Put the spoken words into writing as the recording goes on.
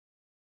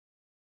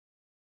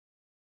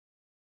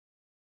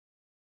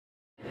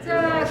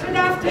Good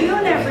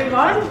afternoon,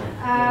 everyone.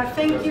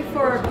 Thank you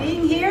for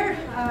being here,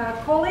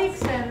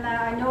 colleagues, and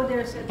I know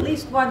there's at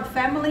least one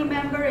family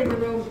member in the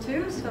room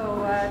too,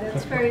 so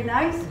that's very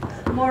nice,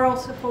 moral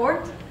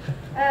support.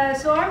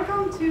 So I'm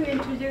going to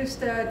introduce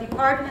the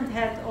department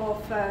head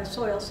of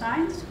soil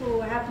science,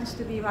 who happens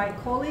to be my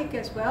colleague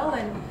as well,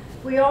 and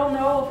we all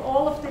know of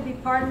all of the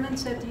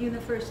departments at the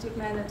University of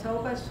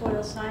Manitoba,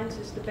 soil science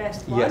is the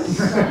best one. Yes.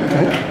 So.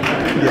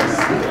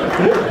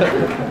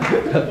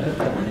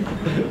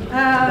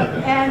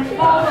 And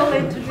Paul will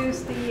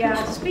introduce the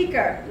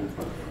speaker.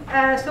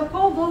 So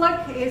Paul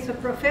Bullock is a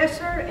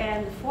professor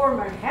and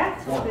former head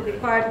of the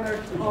Department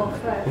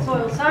of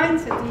Soil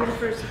Science at the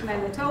University of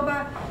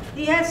Manitoba.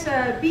 He has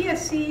a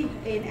BSc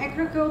in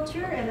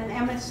Agriculture and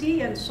an MSc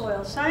in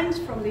Soil Science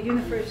from the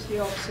University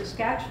of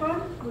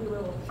Saskatchewan. We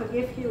will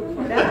forgive you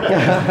for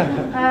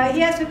that. He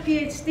has a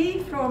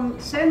PhD from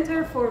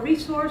Centre for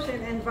Resource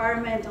and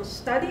Environmental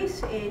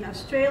Studies in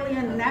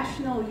Australian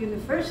National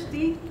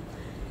University.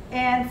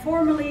 And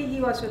formerly,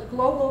 he was a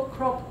global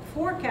crop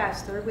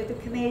forecaster with the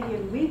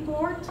Canadian Wheat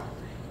Board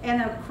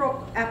and a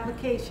crop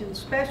application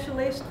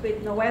specialist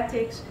with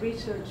Noetics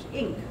Research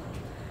Inc.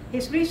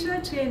 His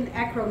research in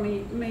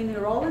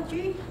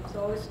agromineralogy,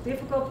 so it's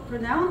difficult to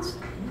pronounce,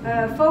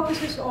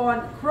 focuses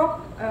on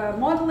crop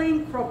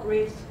modeling, crop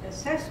risk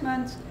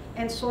assessment,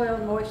 and soil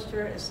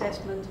moisture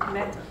assessment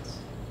methods.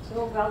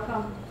 So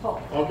welcome,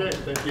 Paul. Okay,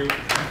 thank you.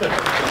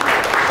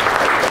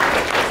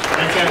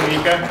 Thanks,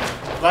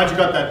 Annika. Glad you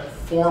got that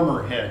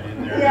former head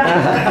in there.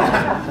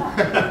 Yeah. I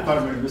thought I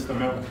might have missed a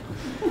memo.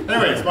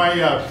 Anyway, it's my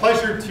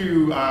pleasure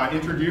to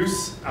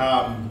introduce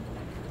a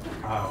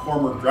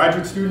former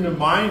graduate student of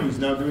mine who's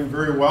now doing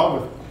very well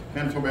with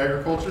Manitoba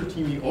Agriculture,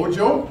 Timi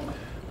Ojo.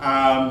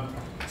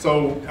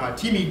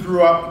 Timi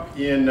grew up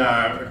in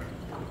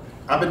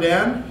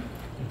Ibadan,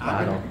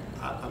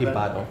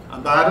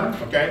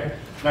 okay,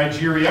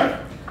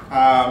 Nigeria.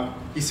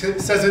 He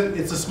says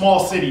it's a small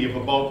city of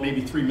about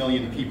maybe 3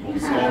 million people,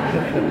 so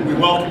we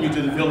welcome you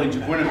to the village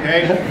of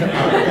Winnipeg.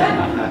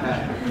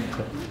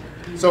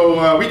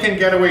 Weekend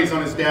getaways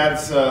on his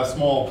dad's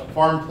small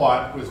farm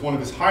plot was one of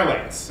his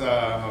highlights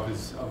of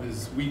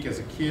his week as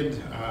a kid.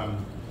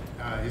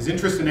 His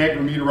interest in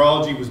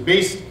agrometeorology was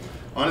based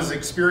on his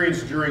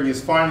experience during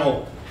his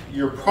final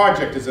year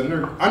project as an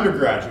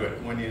undergraduate,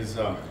 when his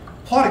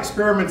plot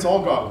experiments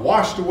all got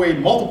washed away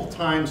multiple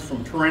times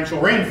from torrential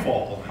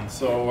rainfall, and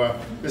so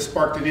this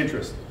sparked an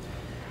interest.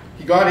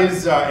 He got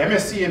his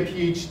MSc and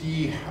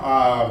PhD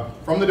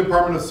from the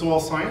Department of Soil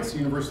Science,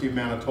 University of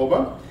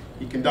Manitoba.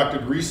 He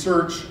conducted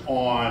research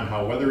on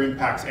how weather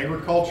impacts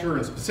agriculture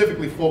and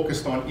specifically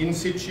focused on in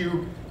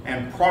situ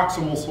and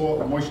proximal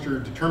soil moisture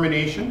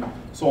determination,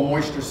 soil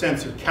moisture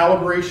sensor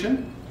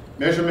calibration,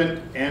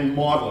 measurement, and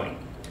modeling.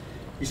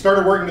 He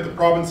started working with the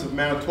province of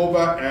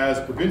Manitoba as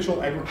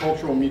provincial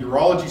agricultural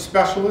meteorology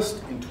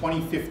specialist in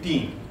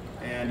 2015,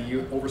 and he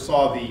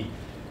oversaw the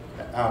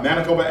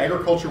Manitoba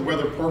Agriculture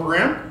Weather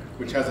Program,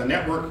 which has a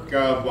network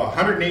of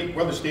 108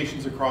 weather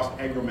stations across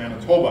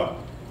Agro-Manitoba.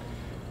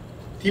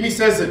 Timi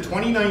says that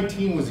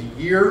 2019 was a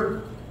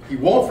year he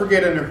won't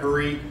forget in a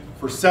hurry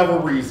for several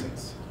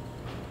reasons.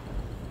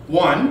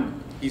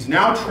 One, he's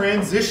now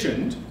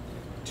transitioned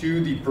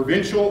to the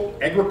Provincial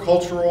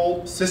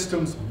Agricultural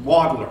Systems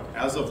Modeler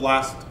as of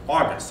last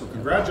August. So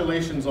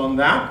congratulations on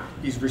that.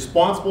 He's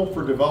responsible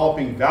for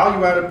developing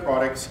value-added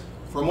products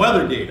from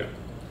weather data.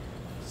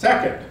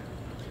 Second,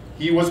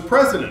 he was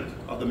president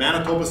of the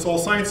Manitoba Soil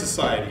Science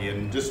Society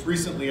and just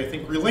recently, I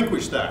think,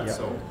 relinquished that. Yep.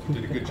 So he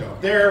did a good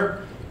job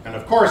there. And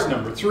of course,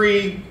 number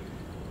three,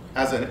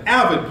 as an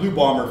avid Blue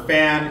Bomber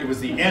fan, it was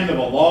the end of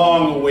a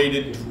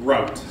long-awaited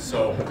drought.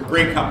 So the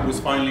Grey Cup was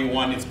finally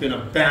won. It's been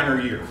a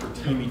banner year for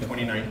Timi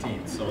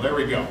 2019. So there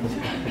we go.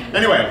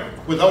 Anyway,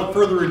 without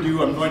further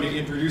ado, I'm going to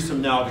introduce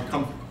him now to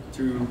come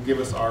to give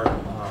us our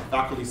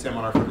faculty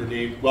seminar for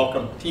today.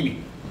 Welcome,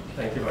 Timi.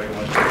 Thank you very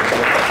much.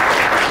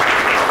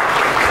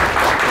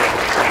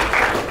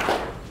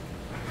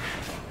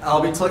 I'll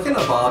be talking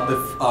about the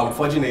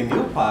forging a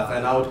new path,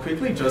 and I would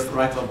quickly just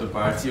right off the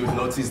bat, you'll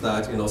notice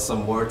that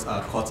some words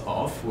are cut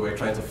off. We were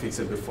trying to fix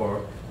it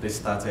before they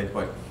started,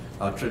 but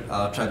I'll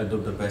try to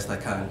do the best I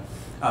can.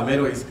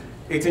 Anyways,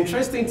 it's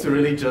interesting to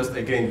really just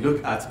again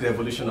look at the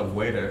evolution of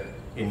weather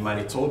in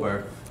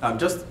Manitoba,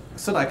 just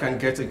so that I can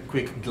get a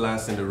quick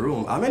glance in the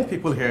room. How many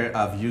people here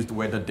have used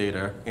weather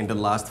data in the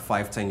last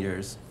 5-10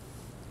 years?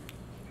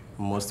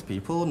 Most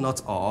people,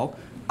 not all.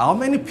 How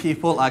many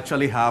people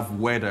actually have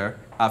weather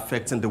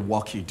affecting the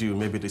work you do,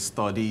 maybe the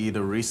study,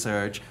 the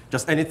research,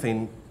 just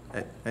anything?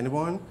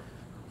 Anyone?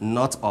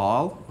 Not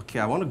all? Okay,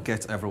 I want to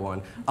get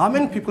everyone. How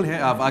many people here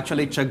have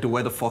actually checked the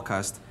weather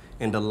forecast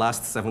in the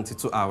last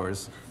 72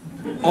 hours?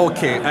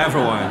 Okay,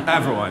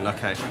 everyone,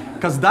 okay.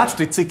 Because that's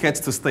the ticket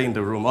to stay in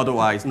the room,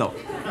 otherwise, no,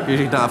 you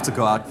don't have to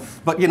go out.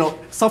 But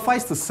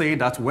suffice to say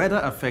that weather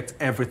affects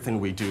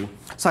everything we do.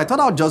 So I thought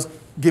I'll just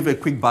give a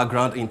quick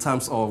background in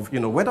terms of,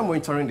 weather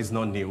monitoring is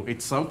not new.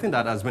 It's something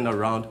that has been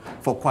around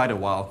for quite a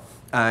while.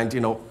 And,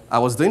 I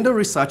was doing the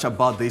research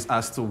about this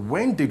as to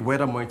when did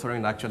weather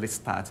monitoring actually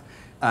start.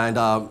 And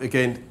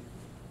again,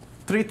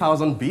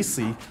 3000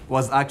 BC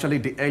was actually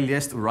the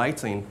earliest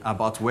writing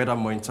about weather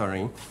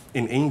monitoring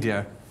in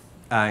India.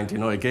 And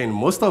again,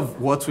 most of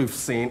what we've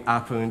seen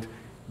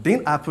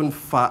didn't happen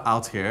far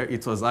out here.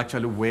 It was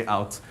actually way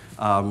out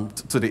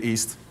to the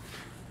east.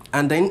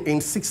 And then in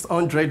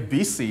 600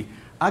 BC,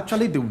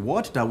 actually the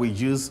word that we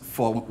use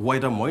for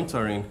weather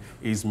monitoring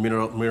is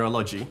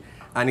meteorology.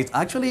 And it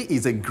actually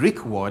is a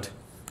Greek word,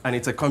 and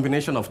it's a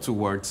combination of two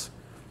words,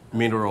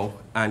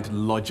 mineral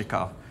and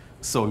logical.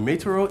 So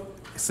meteor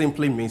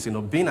simply means,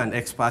 being an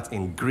expert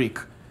in Greek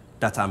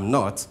that I'm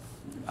not.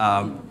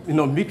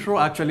 Meteor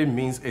actually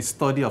means a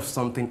study of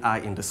something high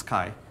in the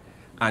sky.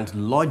 And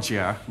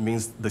logia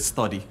means the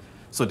study.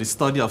 So the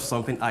study of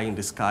something high in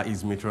the sky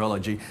is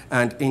meteorology.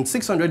 And in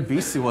 600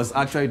 BC was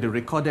actually the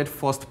recorded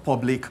first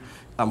public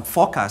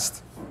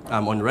forecast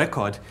on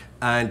record.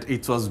 And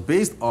it was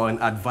based on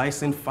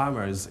advising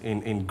farmers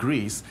in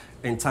Greece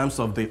in terms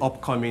of the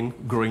upcoming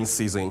growing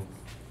season.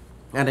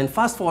 And then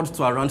fast forward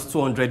to around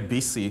 200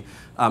 BC,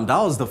 that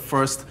was the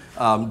first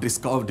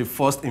the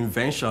first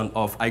invention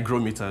of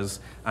hygrometers,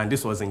 and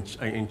this was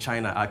in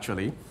China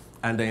actually.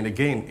 And then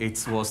again,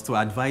 it was to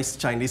advise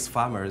Chinese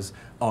farmers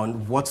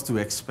on what to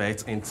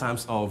expect in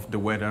terms of the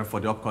weather for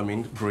the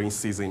upcoming growing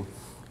season.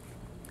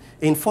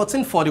 In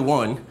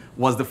 1441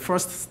 was the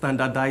first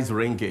standardized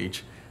rain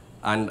gauge.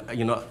 And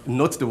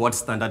note the word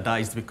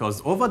standardized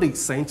because over the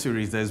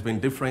centuries, there's been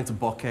different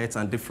buckets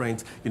and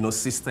different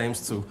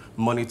systems to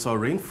monitor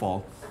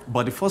rainfall.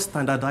 But the first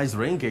standardized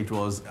rain gauge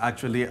was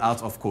actually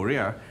out of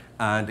Korea.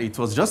 And it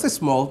was just a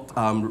small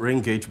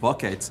rain gauge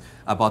bucket,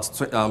 about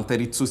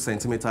 32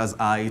 centimeters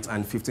height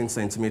and 15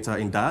 centimeter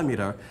in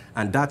diameter.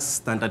 And that's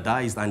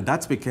standardized, and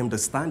that became the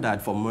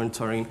standard for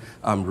monitoring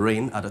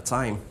rain at the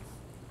time.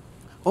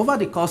 Over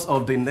the course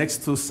of the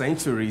next 2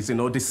 centuries, the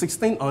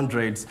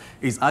 1600s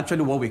is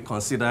actually what we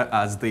consider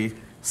as the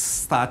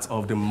start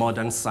of the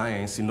modern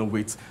science,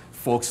 with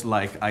folks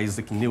like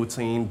Isaac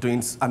Newton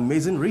doing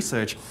amazing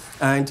research.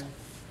 And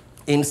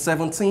in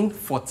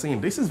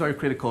 1714, this is very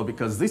critical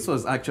because this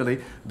was actually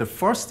the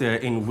first year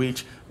in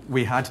which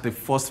we had the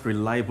first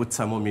reliable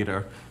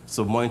thermometer,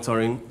 so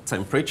monitoring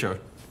temperature.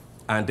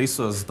 And this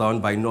was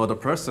done by no other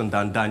person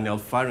than Daniel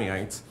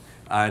Fahrenheit.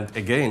 And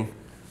again,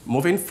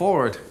 moving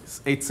forward,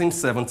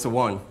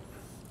 1871.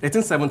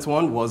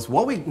 1871 was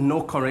what we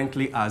know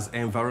currently as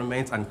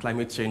Environment and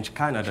Climate Change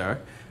Canada,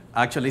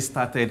 actually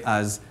started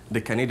as the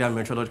Canadian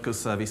Meteorological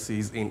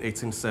Services in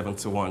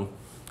 1871.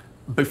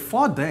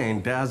 Before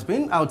then, there has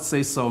been, I would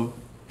say, some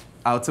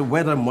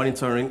weather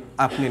monitoring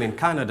happening in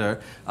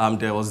Canada.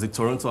 There was the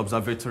Toronto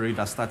Observatory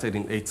that started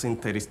in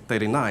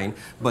 1839,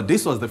 but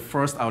this was the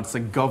first, I would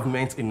say,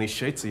 government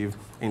initiative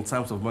in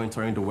terms of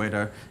monitoring the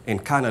weather in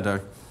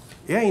Canada.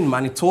 Here in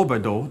Manitoba,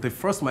 though, the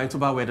first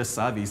Manitoba Weather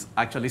Service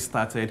actually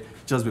started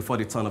just before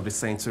the turn of the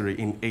century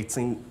in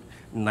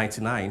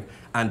 1899,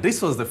 and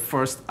this was the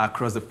first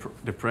across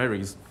the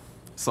prairies.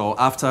 So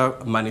after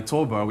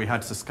Manitoba, we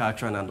had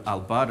Saskatchewan and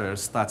Alberta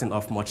starting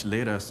off much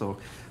later. So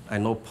I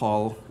know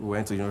Paul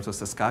went to University of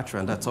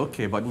Saskatchewan, that's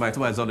okay, but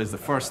Manitoba is always the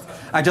first.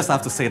 I just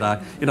have to say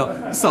that,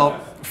 So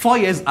 4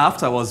 years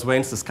after was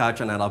when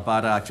Saskatchewan and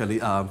Alberta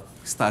actually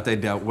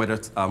started their weather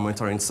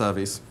monitoring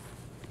service.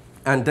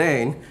 And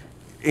then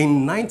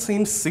in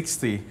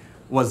 1960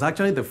 was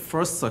actually the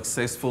first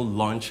successful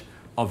launch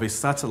of a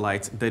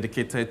satellite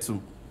dedicated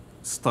to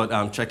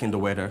checking the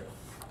weather.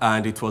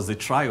 And it was the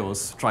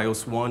Trios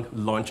 1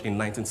 launched in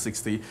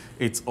 1960.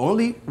 It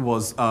only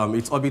was,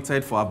 it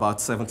orbited for about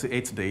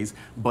 78 days,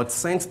 but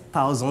sent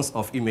thousands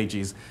of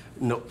images.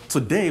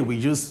 Today we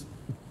use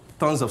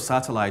tons of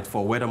satellite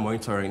for weather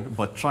monitoring,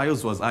 but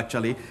Trios was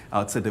actually, I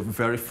would say, the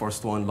very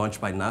first one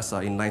launched by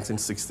NASA in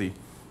 1960. In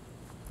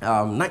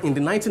the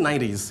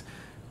 1990s,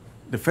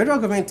 the federal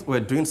government were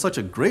doing such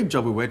a great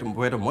job with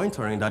weather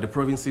monitoring that the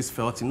provinces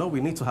felt, we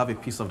need to have a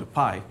piece of the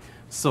pie.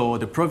 So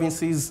the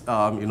provinces,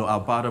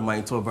 Alberta,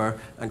 Manitoba,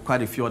 and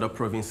quite a few other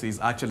provinces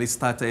actually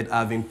started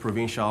having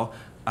provincial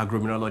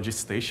agrometeorology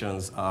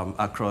stations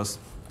across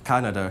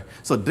Canada.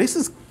 So this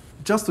is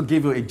just to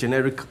give you a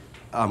generic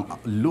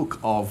look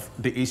of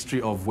the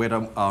history of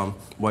weather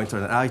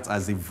monitoring and how it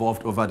has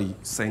evolved over the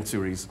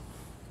centuries.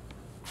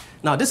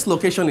 Now, this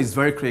location is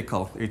very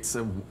critical. It's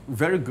a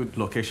very good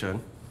location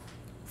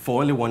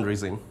for only one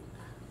reason.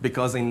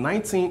 Because in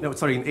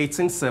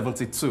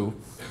 1872,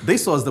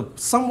 this was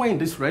somewhere in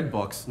this red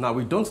box. Now,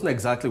 we don't know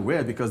exactly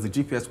where because the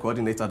GPS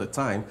coordinates at the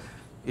time,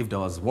 if there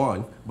was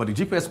one, but the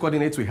GPS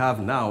coordinates we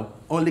have now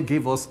only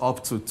gave us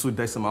up to 2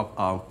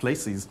 decimal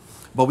places.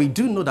 But we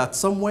do know that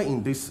somewhere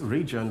in this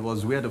region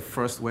was where the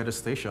first weather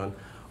station,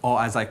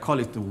 or as I call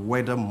it, the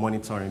weather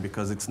monitoring,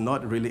 because it's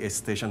not really a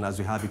station as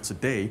we have it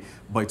today,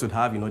 but it would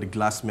have, the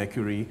glass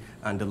mercury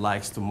and the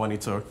likes to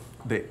monitor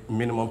the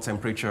minimum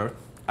temperature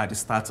at the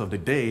start of the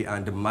day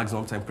and the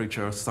maximum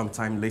temperature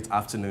sometime late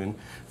afternoon.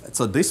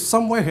 So this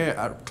somewhere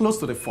here, close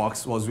to the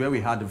Fox, was where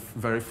we had the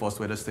very first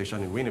weather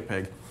station in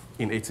Winnipeg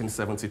in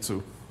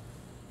 1872.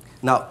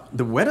 Now,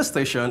 the weather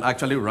station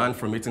actually ran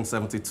from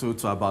 1872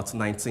 to about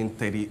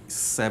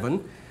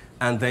 1937,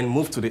 and then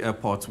moved to the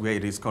airport where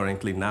it is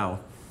currently now.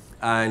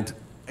 And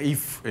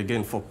if,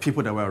 again, for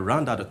people that were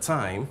around at the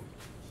time,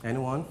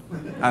 anyone?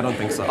 I don't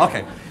think so.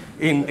 Okay.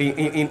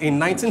 In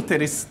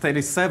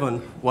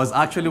 1937 was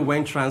actually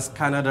when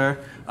Trans-Canada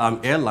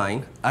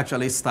Airline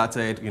actually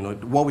started,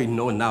 what we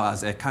know now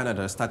as Air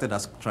Canada started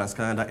as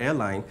Trans-Canada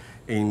Airline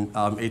in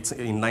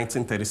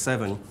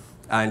 1937.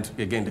 And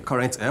again, the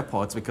current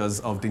airport,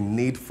 because of the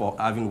need for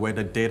having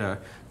weather data,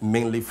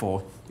 mainly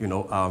for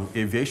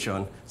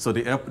aviation. So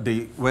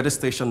the weather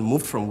station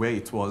moved from where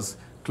it was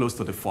close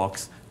to the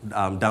Fox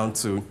down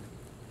to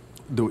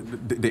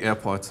the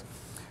airport.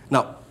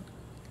 Now,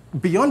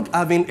 beyond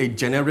having a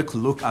generic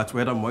look at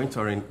weather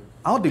monitoring,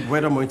 how did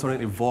weather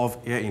monitoring evolve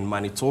here in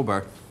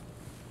Manitoba?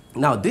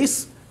 Now,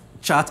 this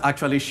chart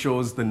actually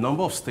shows the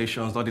number of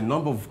stations or the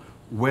number of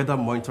weather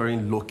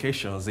monitoring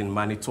locations in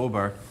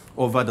Manitoba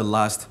over the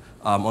last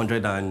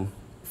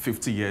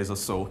 150 years or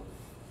so.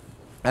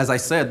 As I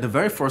said, the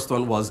very first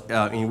one was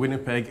in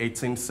Winnipeg,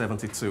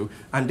 1872.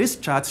 And this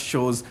chart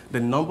shows the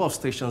number of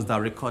stations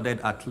that recorded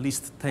at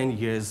least 10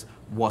 years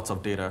worth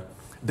of data.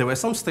 There were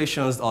some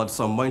stations or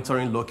some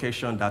monitoring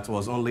location that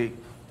was only,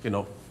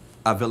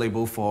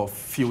 available for a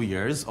few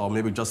years or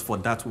maybe just for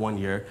that 1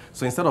 year.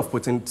 So instead of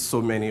putting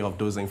so many of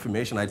those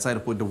information, I decided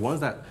to put the ones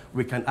that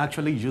we can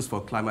actually use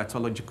for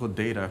climatological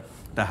data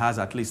that has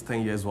at least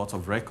 10 years worth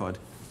of record.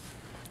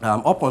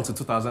 Up until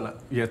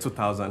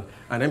 2000.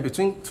 And then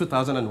between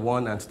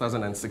 2001 and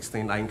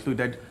 2016, I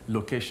included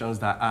locations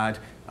that had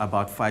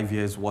about 5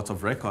 years worth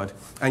of record.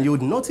 And you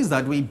would notice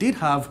that we did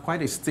have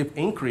quite a steep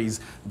increase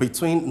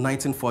between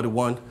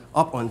 1941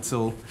 up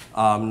until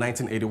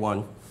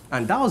 1981.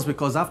 And that was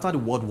because after the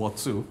World War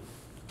II,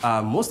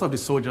 most of the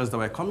soldiers that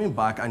were coming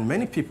back, and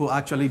many people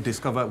actually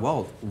discovered,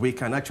 well, we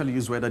can actually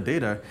use weather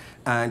data.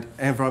 And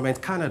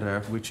Environment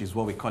Canada, which is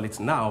what we call it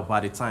now,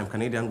 by the time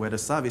Canadian Weather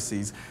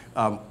Services,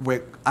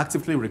 were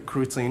actively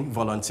recruiting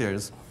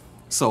volunteers.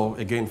 So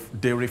again,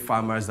 dairy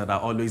farmers that are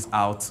always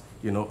out,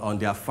 on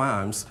their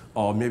farms,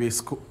 or maybe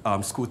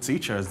school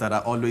teachers that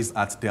are always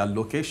at their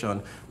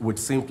location would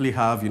simply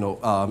have,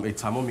 a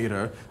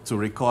thermometer to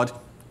record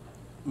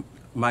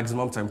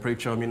maximum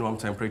temperature, minimum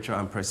temperature,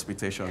 and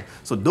precipitation.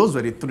 So those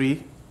were the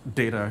three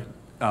data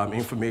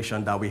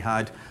information that we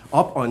had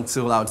up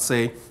until, I would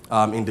say,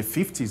 in the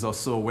 50s or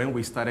so, when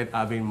we started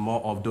having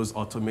more of those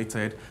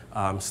automated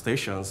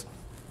stations.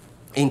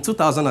 In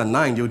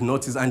 2009, you'd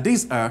notice, and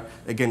these are,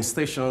 again,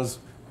 stations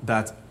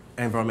that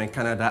Environment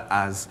Canada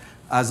has.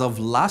 As of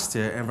last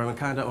year, Environment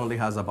Canada only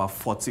has about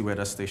 40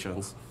 weather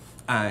stations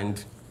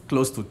and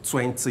close to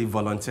 20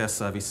 volunteer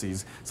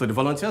services. So the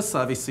volunteer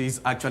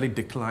services actually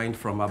declined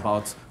from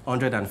about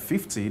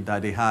 150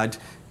 that they had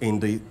in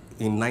the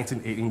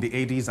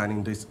 80s and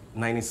in the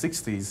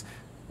 1960s,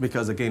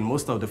 because again,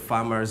 most of the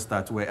farmers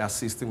that were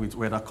assisting with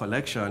weather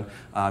collection,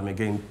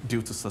 again,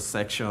 due to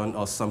succession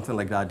or something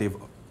like that, they've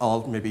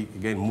all maybe,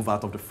 again, moved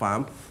out of the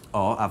farm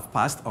or have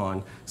passed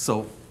on.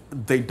 So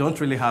they don't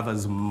really have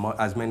as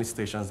many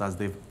stations as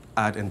they've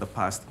had in the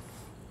past.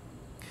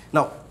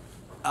 Now,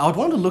 I would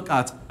want to look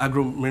at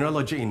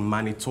agromineralogy in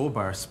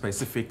Manitoba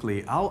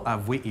specifically. How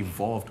have we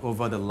evolved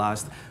over the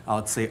last, I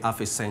would say,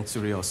 half a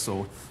century or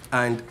so?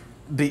 And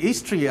the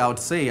history, I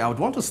would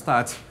want to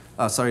start,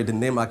 sorry, the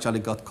name actually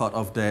got cut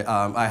off there.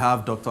 I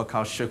have Dr.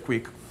 Carl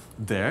Shekwick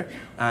there,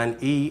 and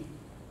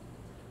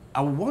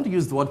I would want to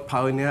use the word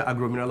pioneer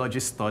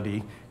agromineralogy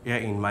study here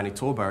in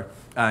Manitoba.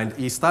 And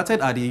he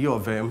started at the U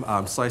of M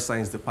Soil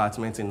Science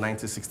Department in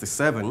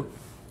 1967.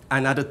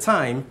 And at the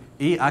time,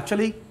 he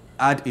actually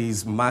had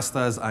his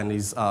master's and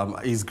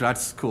his grad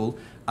school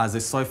as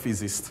a soil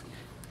physicist,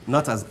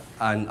 not as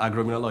an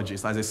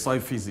agromineralogist, as a soil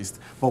physicist.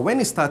 But when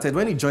he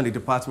joined the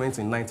department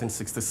in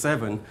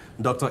 1967,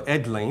 Dr.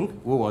 Ed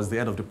Lane, who was the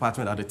head of the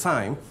department at the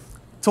time,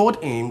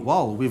 told him,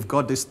 well, we've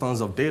got these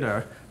tons of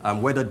data,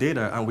 weather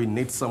data, and we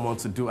need someone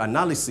to do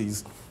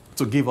analysis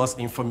to give us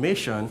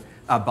information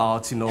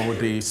about,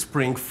 the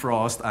spring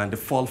frost and the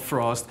fall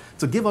frost,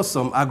 to give us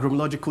some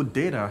agromineralogical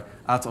data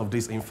out of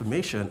this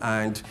information.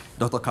 And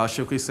Dr. Carl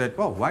Shekwick said,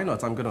 well, why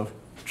not? I'm going to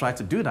try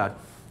to do that.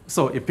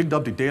 So he picked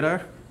up the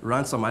data,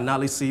 ran some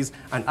analyses,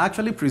 and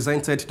actually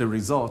presented the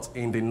results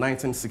in the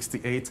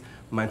 1968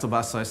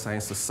 Manitoba Soil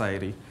Science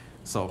Society.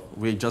 So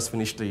we just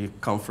finished the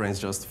conference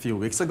just a few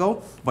weeks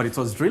ago, but it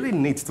was really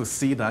neat to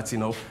see that,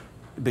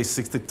 the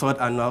 63rd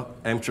annual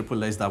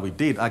MSSS that we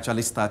did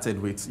actually started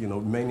with,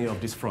 many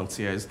of these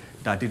frontiers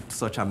that did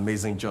such an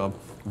amazing job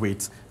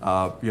with,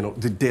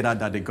 the data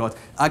that they got.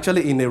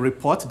 Actually, in a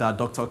report that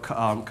Dr.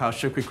 Carl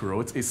Shekwick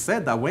wrote, he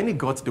said that when he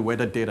got the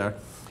weather data,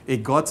 he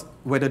got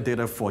weather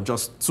data for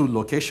just 2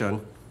 locations,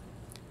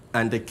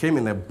 and they came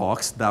in a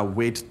box that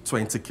weighed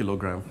 20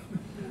 kilograms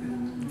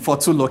for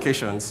 2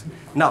 locations.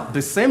 Now,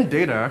 the same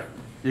data,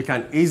 you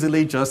can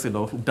easily just,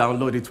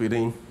 download it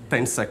within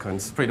 10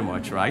 seconds, pretty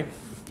much, right?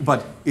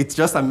 But it's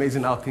just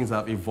amazing how things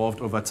have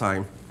evolved over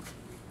time.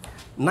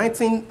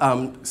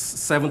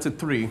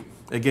 1973,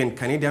 again,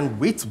 Canadian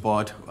Wheat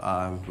Board,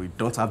 we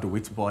don't have the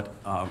Wheat Board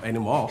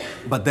anymore,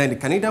 but then the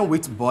Canadian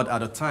Wheat Board at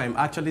the time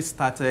actually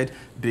started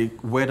the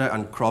Weather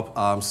and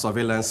Crop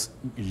Surveillance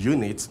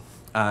Unit,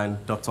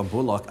 And Dr.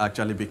 Bullock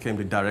actually became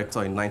the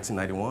director in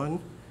 1991.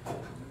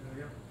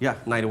 Yeah,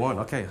 91,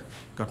 okay.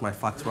 Got my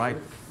facts right.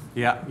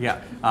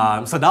 Yeah.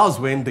 So that was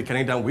when the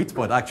Canadian Wheat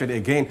Board actually,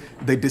 again,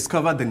 they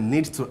discovered the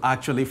need to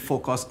actually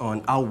focus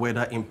on how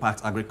weather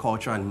impacts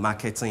agriculture and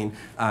marketing,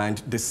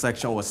 and this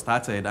section was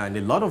started. And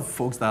a lot of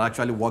folks that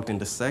actually worked in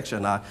the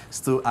section are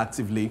still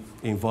actively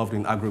involved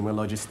in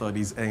agrometeorology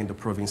studies in the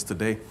province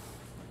today.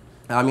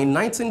 In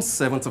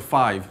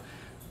 1975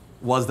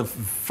 was the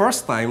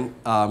first time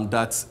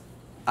that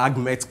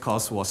AgMet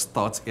course was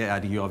taught here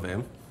at the U of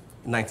M,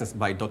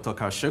 by Dr.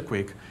 Carl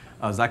Shukwick.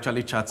 I was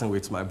actually chatting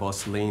with my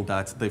boss, Lynn,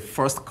 that the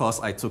first course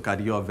I took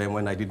at U of M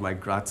when I did my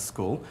grad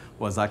school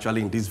was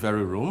actually in this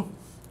very room,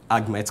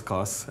 AgMet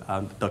course,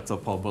 Dr.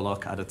 Paul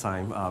Bullock at the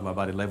time,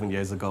 about 11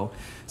 years ago.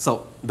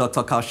 So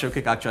Dr. Carl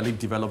Shukwick actually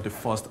developed the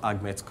first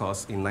AgMet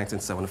course in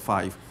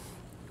 1975.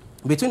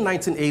 Between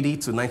 1980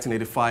 to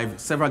 1985,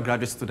 several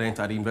graduate students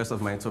at the University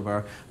of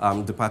Manitoba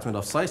Department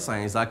of Soil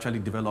Science actually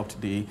developed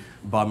the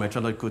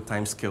biometeorological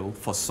timescale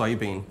for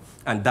soybean,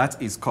 and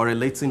that is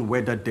correlating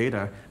weather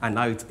data and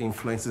how it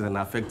influences and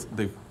affects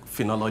the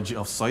phenology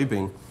of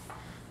soybean.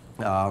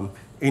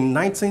 In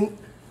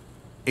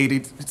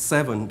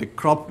 1987, the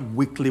Crop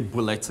Weekly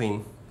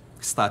Bulletin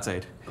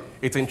started.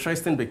 It's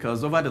interesting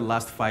because over the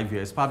last 5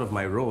 years, part of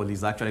my role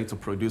is actually to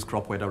produce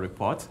crop weather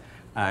reports.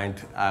 And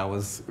I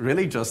was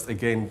really just,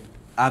 again,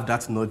 have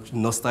that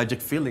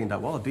nostalgic feeling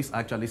that, well, this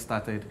actually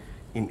started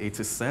in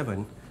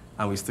 '87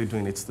 and we're still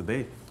doing it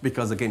today.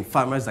 Because again,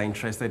 farmers are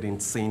interested in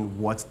seeing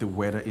what the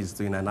weather is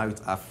doing and how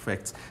it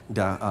affects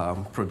their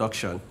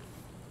production.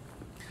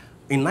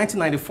 In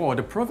 1994,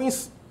 the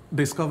province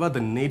discovered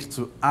the need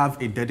to have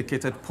a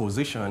dedicated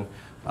position,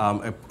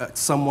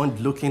 someone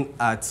looking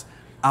at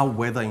how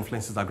weather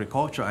influences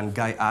agriculture, and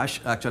Guy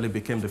Ash actually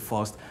became the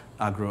first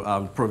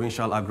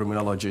provincial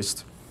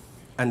agrometeorologist.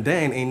 And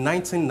then in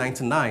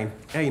 1999,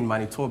 here in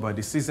Manitoba,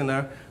 the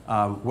seasonal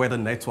weather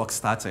network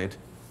started.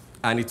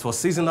 And it was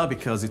seasonal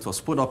because it was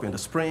put up in the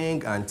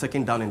spring and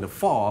taken down in the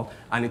fall,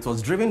 and it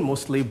was driven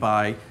mostly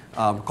by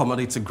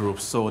commodity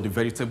groups, so the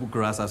Vegetable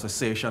Growers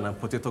Association and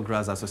Potato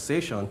Growers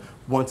Association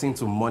wanting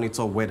to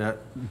monitor weather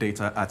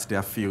data at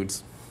their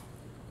fields.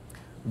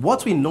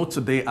 What we know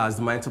today as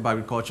the Manitoba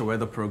Agriculture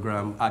Weather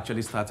Program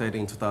actually started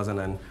in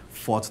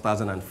 2004,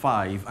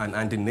 2005, and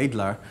Andy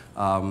Nadler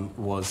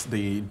was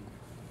the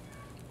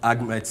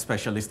AgMet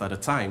specialist at the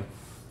time.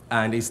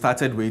 And it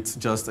started with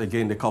just,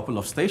 again, a couple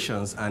of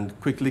stations and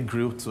quickly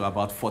grew to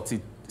about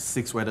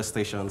 46 weather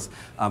stations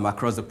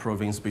across the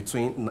province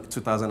between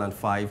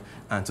 2005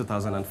 and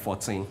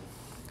 2014.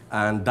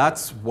 And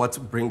that's what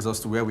brings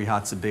us to where we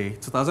are today.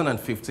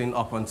 2015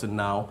 up until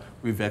now,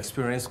 we've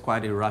experienced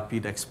quite a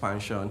rapid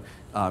expansion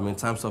in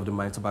terms of the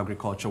Manitoba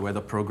Agriculture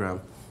Weather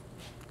Program.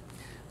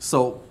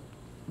 So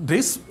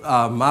this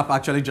map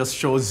actually just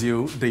shows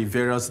you the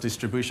various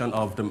distribution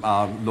of the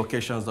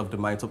locations of the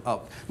Manitoba,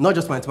 not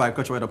just Manitoba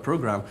Agriculture Weather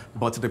Program,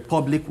 but the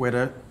public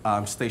weather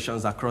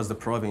stations across the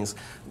province.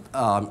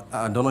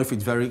 I don't know if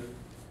it's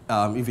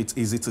if it's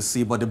easy to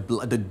see, but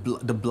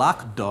the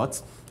black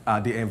dots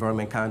are the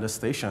environment calendar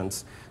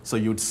stations. So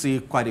you'd see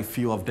quite a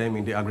few of them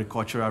in the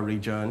agricultural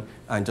region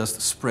and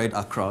just spread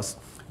across.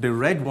 The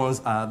red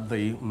ones are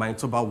the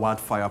Manitoba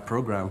Wildfire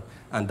Program,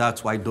 and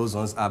that's why those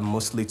ones are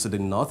mostly to the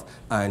north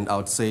and I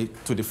would say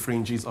to the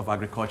fringes of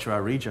agricultural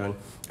region.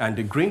 And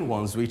the green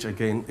ones, which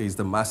again is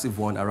the massive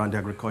one around the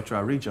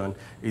agricultural region,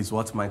 is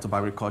what Manitoba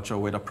Agriculture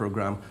Weather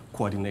Program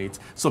coordinates.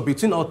 So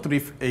between all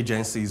three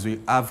agencies,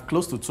 we have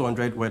close to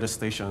 200 weather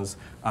stations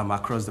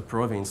across the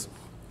province.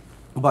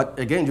 But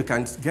again, you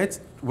can get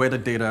weather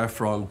data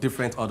from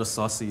different other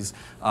sources.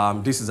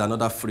 This is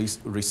another free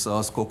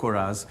resource,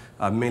 COCORAS,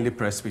 mainly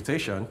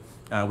precipitation.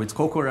 With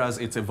COCORAS,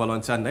 it's a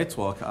volunteer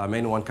network.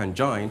 Anyone can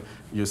join.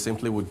 You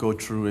simply would go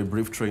through a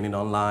brief training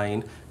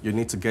online. You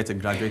need to get a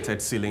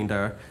graduated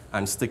cylinder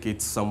and stick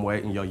it somewhere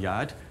in your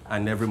yard.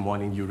 And every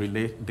morning you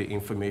relay the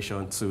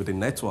information to the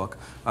network.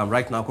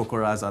 Right now,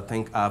 COCORAS, I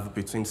think, have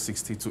between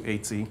 60 to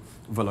 80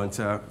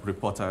 volunteer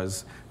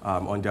reporters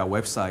on their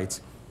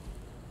website.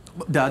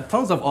 There are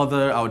tons of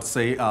other, I would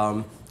say,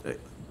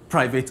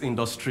 private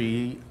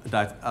industry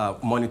that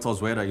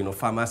monitors weather. You know,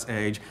 Farmers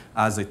Edge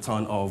has a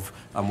ton of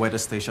weather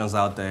stations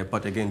out there,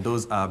 but again,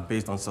 those are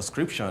based on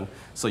subscription,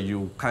 so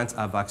you can't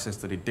have access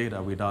to the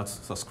data without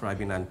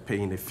subscribing and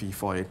paying a fee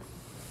for it.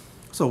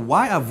 So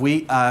why have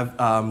we had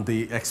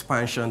the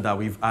expansion that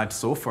we've had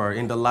so far?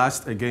 In the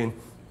last, again,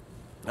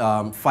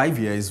 5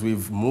 years,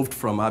 we've moved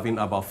from having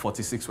about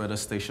 46 weather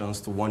stations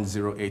to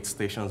 108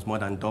 stations, more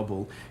than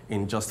double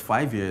in just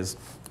 5 years.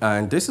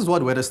 And this is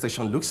what weather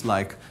station looks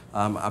like.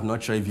 I'm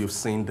not sure if you've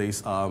seen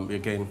this,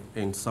 again,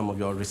 in some of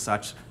your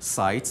research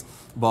sites,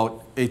 but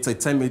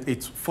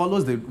it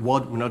follows the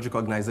World Meteorological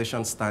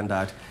Organization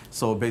standard.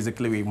 So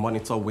basically, we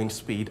monitor wind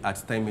speed at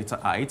 10-meter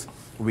height.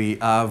 We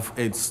have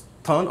a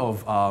ton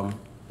of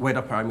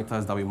weather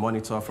parameters that we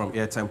monitor, from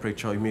air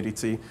temperature,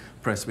 humidity,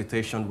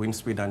 precipitation, wind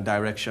speed, and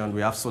direction.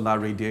 We have solar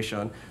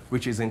radiation,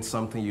 which isn't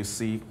something you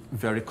see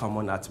very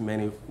common at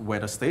many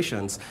weather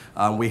stations.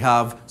 We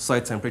have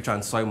soil temperature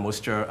and soil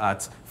moisture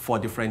at 4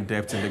 different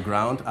depths in the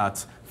ground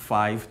at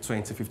 5,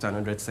 20, 50, and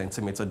 100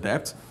 centimeter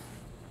depth.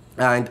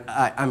 And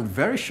I'm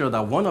very sure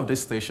that one of these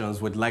stations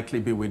would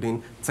likely be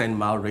within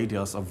 10-mile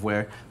radius of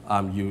where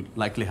you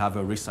likely have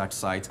a research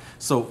site.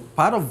 So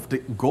part of the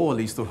goal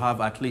is to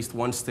have at least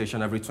one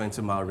station every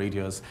 20-mile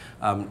radius.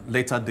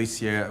 Later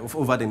this year,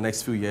 over the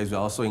next few years, we're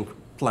also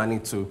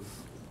planning to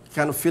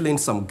kind of fill in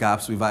some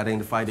gaps. We've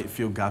identified a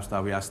few gaps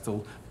that we are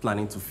still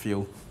planning to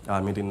fill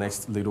in the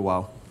next little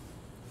while.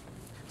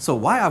 So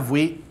why have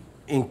we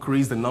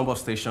increase the number of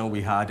stations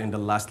we had in the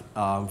last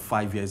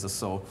 5 years or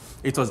so?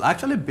 It was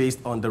actually based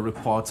on the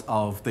report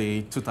of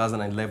the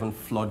 2011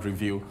 flood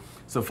review.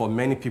 So for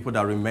many people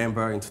that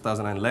remember, in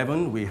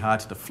 2011, we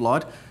had the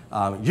flood.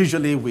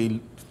 Usually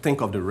we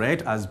think of the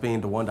red as being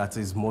the one that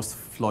is most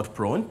flood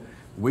prone,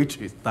 which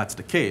that's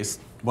the case.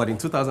 But in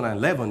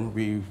 2011,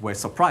 we were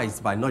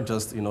surprised by not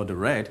just the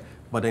red,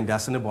 but then the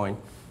Assiniboine.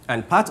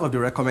 And part of the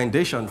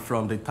recommendation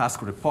from the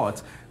task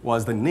report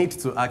was the need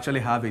to actually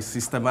have a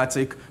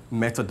systematic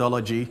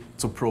methodology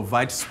to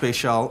provide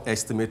spatial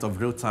estimate of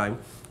real-time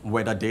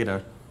weather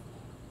data.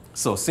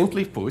 So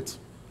simply put,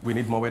 we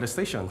need more weather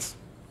stations.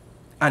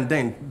 And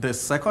then the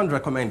second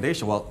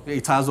recommendation, well,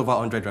 it has over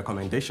 100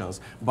 recommendations,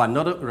 but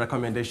another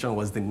recommendation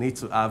was the need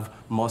to have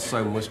more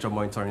soil moisture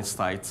monitoring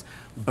sites.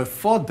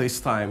 Before this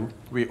time,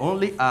 we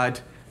only had,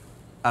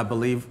 I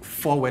believe,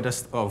 4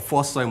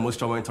 soil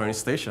moisture monitoring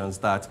stations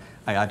that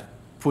I had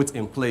put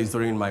in place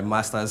during my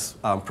master's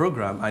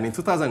program. And in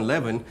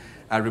 2011,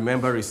 I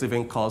remember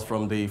receiving calls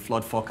from the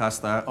flood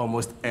forecaster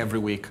almost every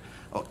week.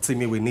 Oh,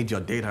 Timi, we need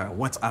your data.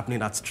 What's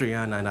happening at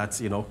Strian and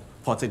at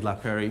Portage La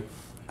Prairie?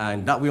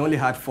 And that we only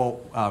had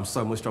 4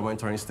 soil moisture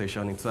monitoring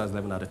stations in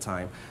 2011 at the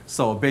time.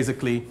 So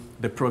basically,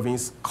 the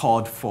province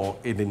called for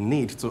the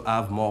need to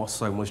have more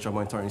soil moisture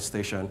monitoring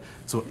stations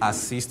to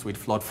assist with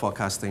flood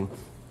forecasting.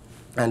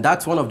 And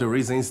that's one of the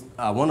reasons,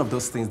 one of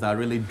those things that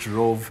really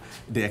drove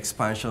the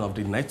expansion of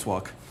the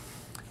network.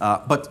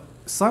 But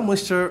soil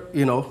moisture,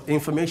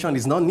 information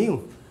is not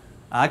new.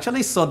 I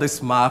actually saw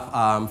this map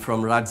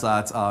from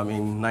Radzat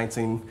in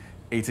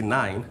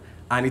 1989,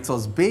 and it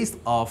was based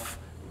off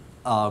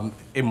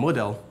a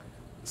model.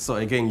 So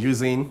again,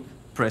 using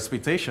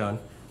precipitation,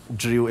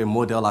 drew a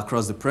model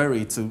across the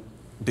prairie to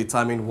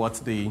determine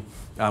what the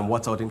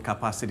water holding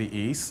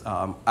capacity is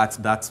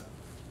at that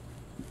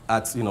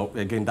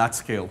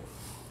scale.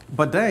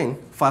 But then,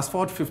 fast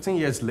forward 15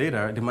 years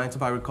later, the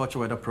Manitoba Agriculture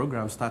Weather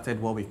Program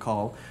started what we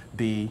call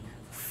the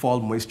Fall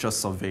Moisture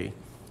Survey.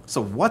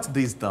 So what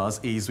this does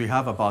is we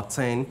have about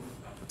 10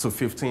 to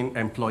 15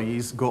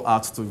 employees go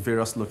out to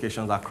various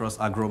locations across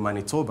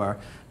Manitoba,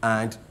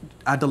 and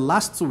at the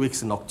last 2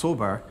 weeks in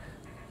October,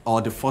 or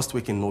the first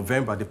week in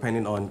November,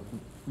 depending on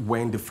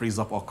when the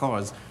freeze-up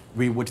occurs,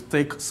 we would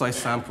take soil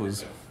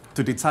samples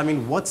to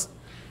determine what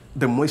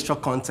the moisture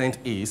content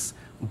is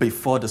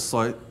before the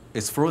soil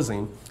is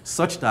frozen,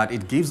 such that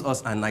it gives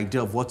us an idea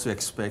of what to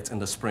expect in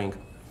the spring.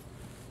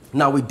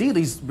 Now, we did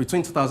this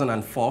between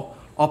 2004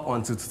 up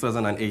until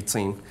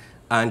 2018,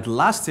 and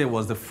last year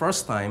was the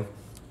first time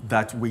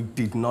that we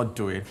did not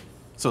do it.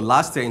 So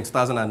last year in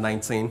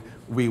 2019,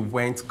 we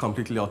went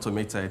completely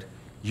automated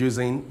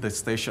using the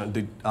station,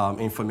 the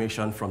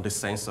information from the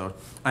sensor.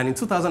 And in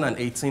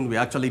 2018, we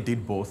actually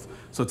did both.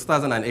 So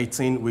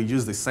 2018, we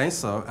used the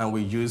sensor and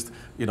we used,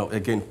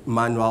 again,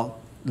 manual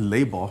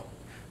labor,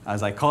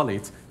 as I call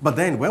it. But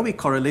then when we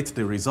correlate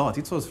the result,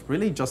 it was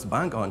really just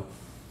bang on.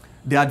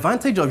 The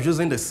advantage of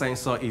using the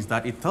sensor is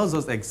that it tells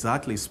us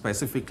exactly,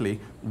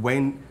 specifically,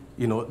 when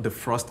the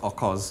frost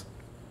occurs,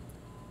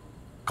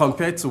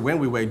 compared to when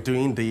we were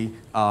doing the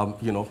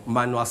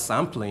manual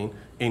sampling,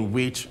 in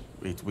which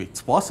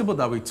it's possible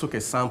that we took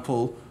a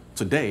sample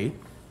today,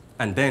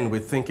 and then we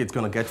think it's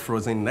going to get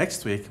frozen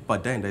next week,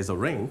 but then there's a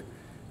rain,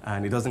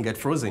 and it doesn't get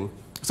frozen.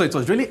 So it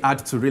was really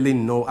hard to really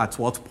know at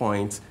what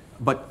point.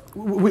 But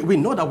we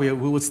know that we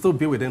will still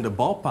be within the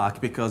ballpark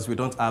because we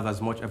don't have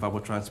as much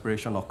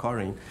evapotranspiration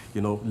occurring,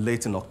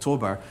 late in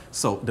October.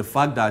 So the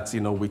fact that,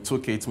 we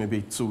took it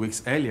maybe 2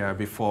 weeks earlier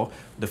before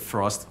the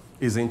frost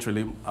isn't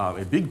really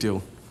a big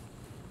deal.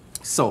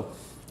 So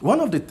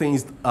one of the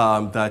things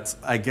that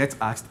I get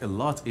asked a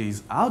lot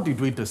is, how did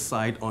we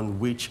decide on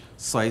which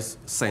soil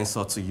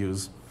sensor to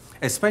use?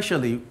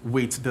 Especially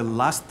with the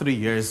last 3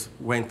 years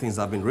when things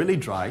have been really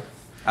dry.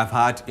 I've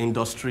had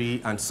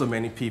industry and so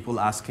many people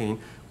asking,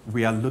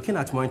 we are looking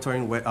at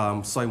monitoring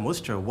soil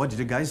moisture. What did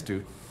you guys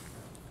do?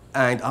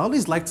 And I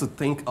always like to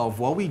think of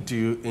what we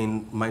do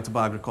in Manitoba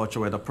Agriculture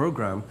Weather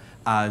Program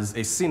as a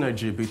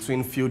synergy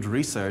between field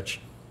research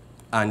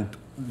and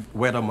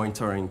weather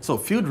monitoring. So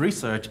field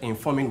research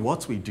informing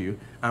what we do,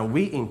 and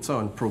we in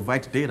turn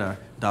provide data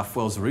that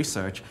fuels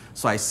research.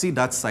 So I see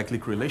that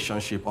cyclic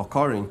relationship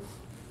occurring.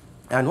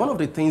 And one of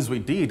the things we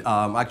did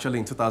actually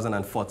in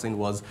 2014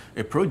 was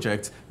a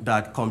project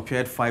that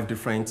compared 5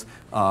 different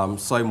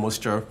soil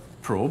moisture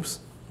probes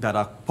that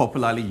are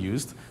popularly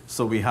used.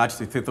 So we had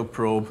the theta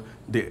probe,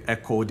 the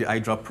echo, the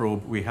hydra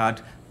probe. We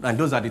had, and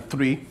those are the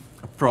 3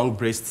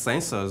 prong-braced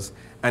sensors.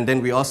 And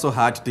then we also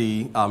had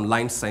the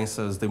line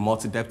sensors, the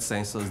multi-depth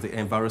sensors, the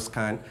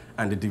EnviroScan,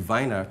 and the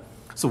diviner.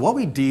 So what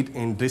we did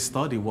in this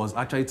study was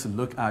actually to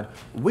look at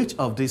which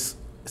of these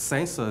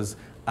sensors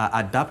are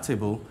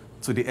adaptable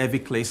to the heavy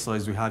clay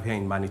soils we have here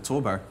in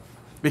Manitoba.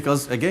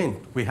 Because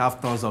again, we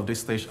have tons of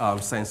these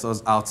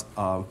sensors out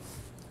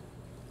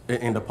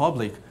in the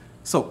public.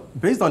 So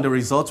based on the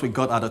results we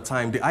got at the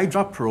time, the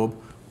hydra probe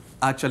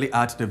actually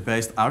had the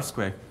best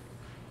R-square.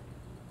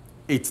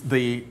 It's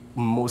the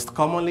most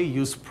commonly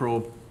used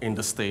probe in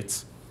the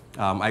States,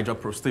 hydra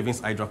probe, Stevens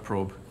hydra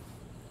probe.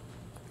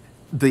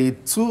 The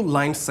 2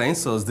 line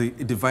sensors, the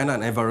diviner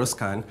and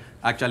EnviroScan,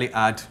 actually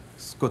had,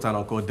 quote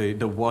unquote,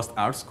 the worst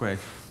R-square.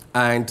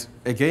 And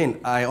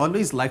again, I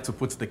always like to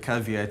put the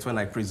caveat when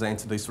I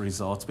present these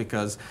results,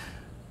 because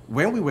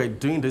when we were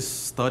doing this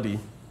study,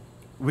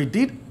 we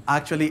did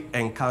actually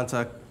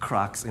encounter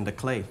cracks in the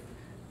clay.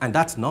 And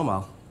that's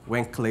normal.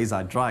 When clays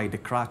are dry, they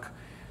crack.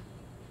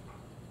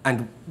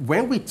 And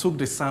when we took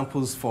the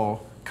samples for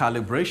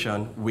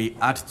calibration, we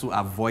had to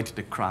avoid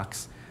the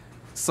cracks.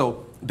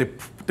 So the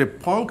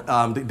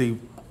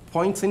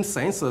pointing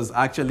sensors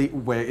actually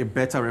were a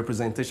better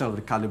representation of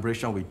the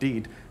calibration we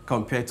did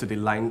compared to the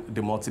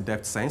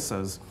multi-depth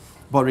sensors.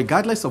 But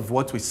regardless of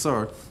what we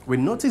saw, we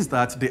noticed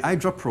that the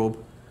hydra probe,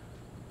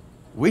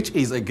 which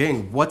is,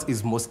 again, what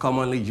is most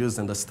commonly used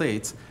in the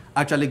States,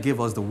 actually gave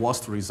us the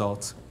worst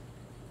results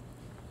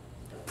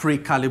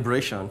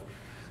pre-calibration.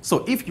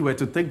 So if you were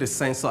to take the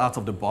sensor out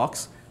of the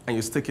box and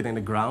you stick it in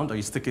the ground or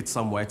you stick it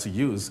somewhere to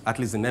use, at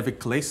least in heavy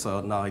clay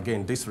soil, now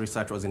again, this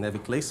research was in heavy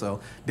clay soil,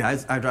 the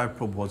hydra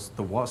probe was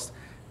the worst.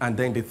 And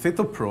then the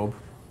theta probe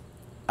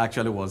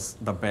actually was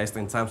the best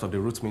in terms of the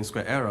root mean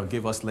square error,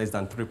 gave us less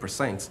than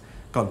 3%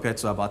 compared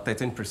to about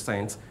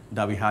 13%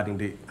 that we had in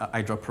the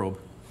hydra probe.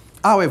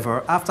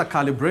 However, after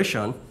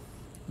calibration,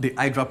 the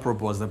hydra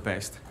probe was the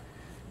best.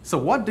 So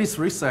what this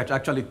research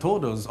actually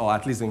told us, or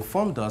at least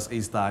informed us,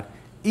 is that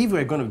if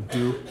we're going to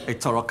do a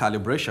thorough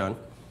calibration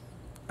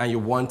and you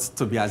want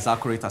to be as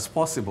accurate as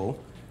possible,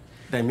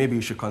 then maybe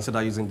you should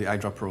consider using the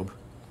hydra probe.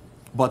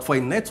 But for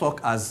a network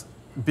as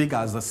big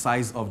as the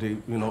size of the,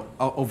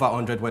 over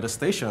 100 weather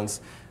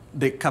stations,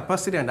 the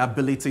capacity and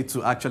ability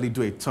to actually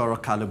do a thorough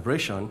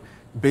calibration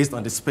based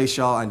on the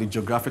spatial and the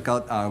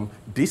geographical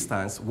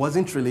distance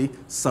wasn't really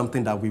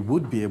something that we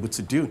would be able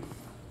to do.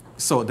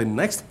 So the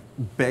next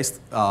best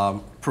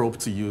probe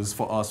to use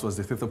for us was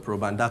the theta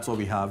probe, and that's what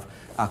we have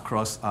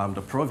across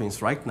the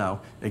province right now,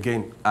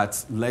 again,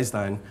 at less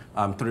than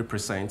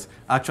 3%.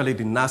 Actually,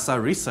 the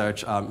NASA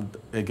research,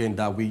 again,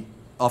 that we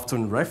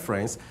often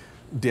reference,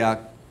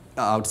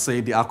 I would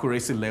say the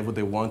accuracy level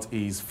they want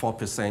is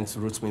 4%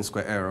 root mean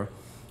square error.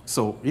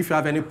 So if you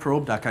have any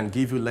probe that can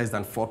give you less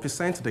than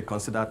 4%, they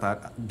consider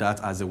that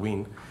as a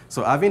win.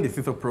 So having the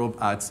theta probe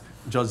at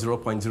just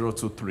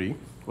 0.023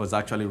 was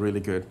actually really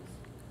good.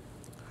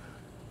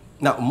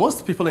 Now,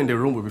 most people in the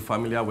room will be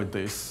familiar with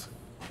this.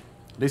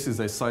 This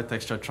is a soil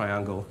texture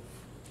triangle.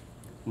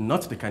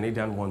 Not the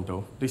Canadian one,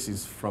 though. This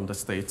is from the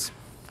States,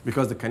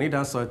 because the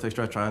Canadian soil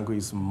texture triangle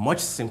is much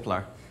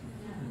simpler.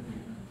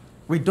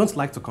 We don't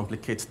like to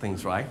complicate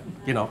things, right?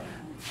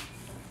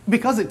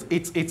 Because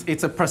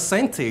it's a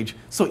percentage.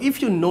 So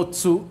if you know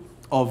 2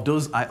 of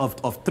those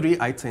of 3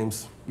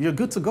 items, you're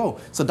good to go.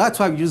 So that's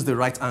why we use the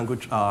right angle.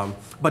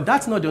 But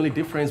that's not the only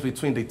difference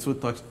between the 2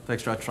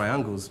 textural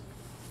triangles.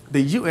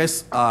 The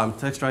US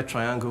textural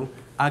triangle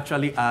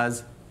actually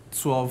has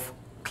 12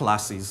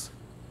 classes,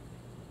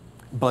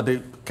 but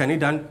the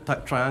Canadian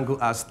triangle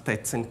has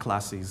 13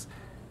 classes.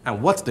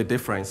 And what's the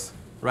difference?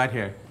 Right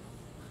here,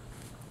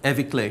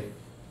 heavy clay.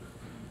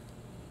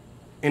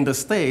 In the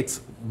States,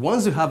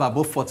 once you have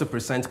above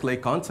 40% clay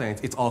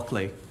content, it's all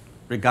clay,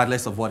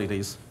 regardless of what it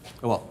is.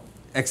 Well,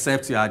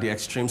 except you are the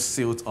extreme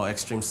silt or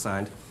extreme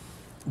sand.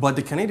 But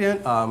the Canadian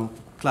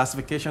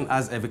classification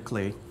has heavy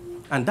clay.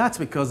 And that's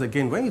because,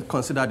 again, when you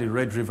consider the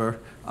Red River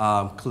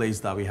clays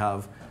that we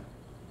have,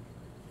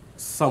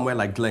 somewhere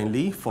like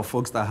Glenlee, for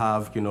folks that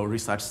have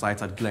research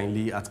sites at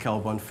Glenlee, at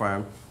Kelburn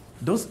Farm,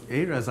 those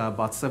areas are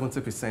about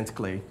 70%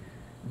 clay.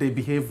 They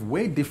behave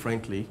way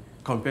differently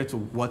compared to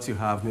what you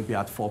have maybe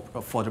at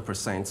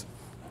 40%.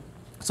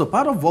 So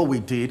part of what we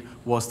did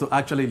was to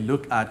actually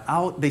look at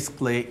how this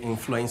clay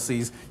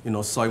influences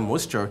soil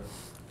moisture.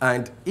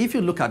 And if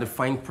you look at the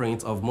fine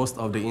print of most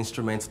of the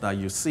instruments that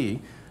you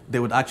see, they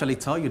would actually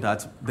tell you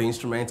that the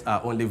instruments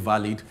are only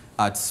valid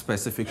at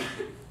specific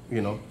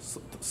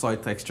soil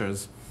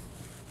textures.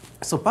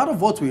 So part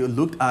of what we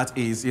looked at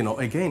is,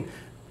 again,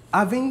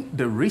 having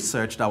the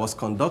research that was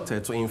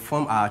conducted to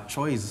inform our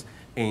choice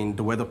in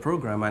the weather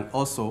program, and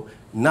also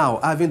now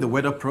having the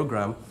weather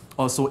program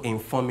also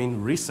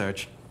informing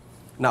research.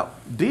 Now,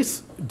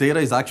 this data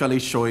is actually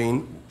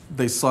showing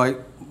the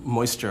soil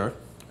moisture.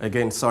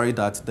 Again, sorry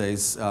that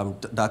there's,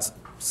 that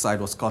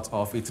side was cut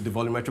off. It's the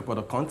volumetric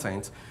water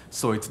content.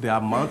 So it's the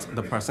amount,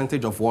 the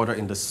percentage of water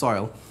in the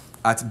soil.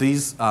 at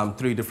these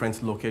 3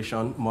 different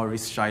locations,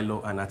 Morris,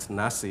 Shiloh, and at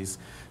Narcissus.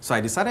 So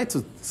I decided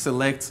to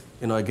select,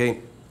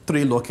 again,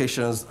 3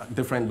 locations,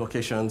 different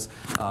locations.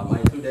 I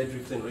included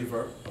Drifting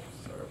River. Oh,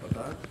 sorry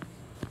about that.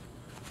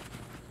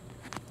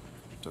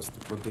 Just to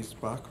put this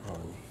back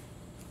on.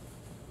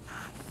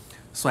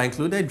 So I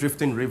included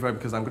Drifting River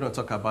because I'm going to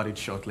talk about it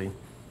shortly.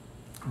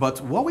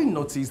 But what we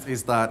noticed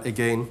is that,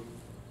 again,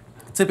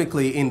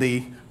 typically in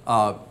the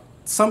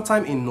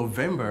sometime in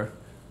November,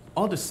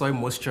 all the soil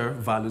moisture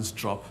values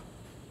drop.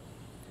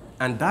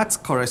 And that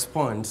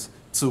corresponds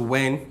to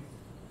when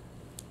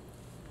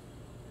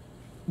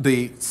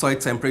the soil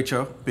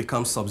temperature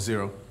becomes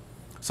sub-zero.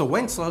 So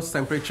when soil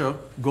temperature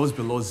goes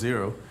below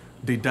 0,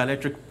 the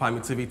dielectric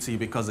permittivity,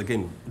 because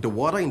again, the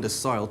water in the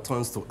soil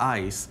turns to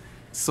ice,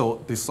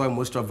 so the soil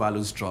moisture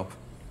values drop.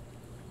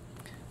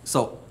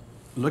 So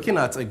looking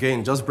at,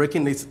 again, just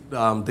breaking this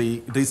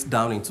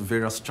down into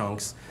various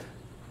chunks,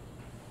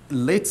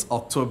 late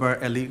October,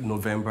 early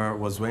November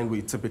was when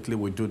we typically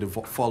would do the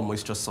fall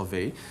moisture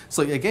survey.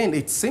 So again,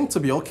 it seemed to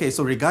be okay.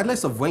 So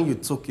regardless of when you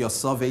took your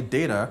survey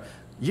data,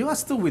 you are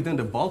still within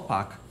the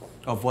ballpark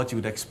of what you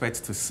would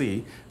expect to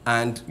see.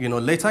 And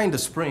later in the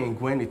spring,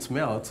 when it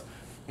melts,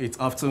 it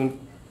often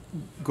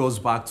goes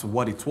back to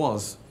what it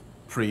was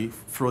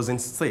pre-frozen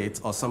state,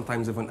 or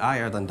sometimes even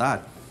higher than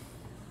that.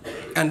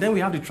 And then we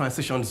have the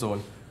transition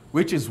zone,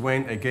 which is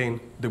when, again,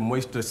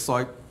 the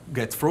soil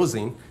gets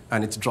frozen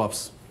and it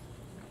drops.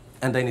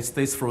 And then it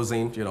stays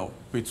frozen,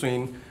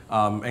 between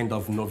end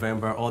of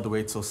November all the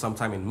way till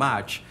sometime in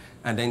March.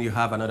 And then you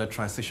have another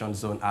transition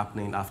zone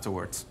happening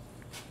afterwards.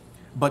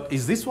 But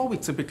is this what we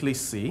typically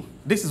see?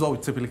 This is what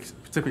we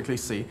typically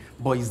see.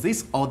 But is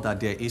this all that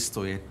there is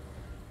to it?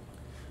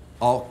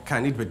 Or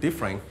can it be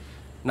different?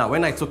 Now,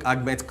 when I took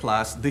AgMet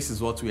class, this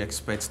is what we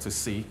expect to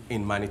see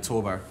in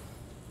Manitoba.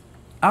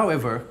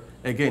 However,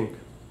 again,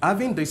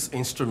 having this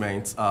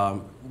instrument,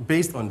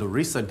 based on the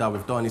research that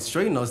we've done, is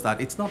showing us that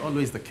it's not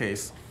always the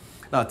case.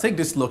 Now, take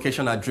this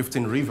location at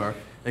Drifting River.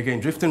 Again,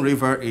 Drifting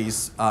River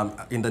is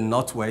in the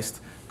northwest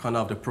corner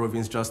of the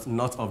province, just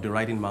north of the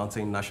Riding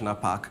Mountain National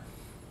Park.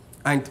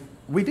 And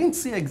we didn't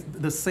see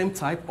the same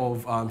type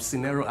of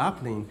scenario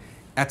happening.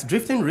 At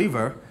Drifting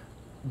River,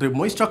 the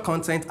moisture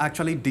content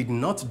actually did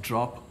not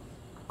drop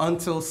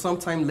until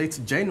sometime late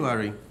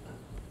January.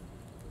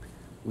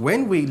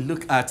 When we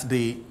look at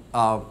the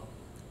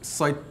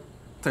soil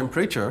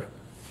temperature,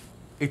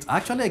 it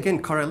actually,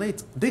 again,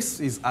 correlates. This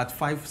is at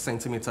 5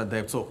 centimeter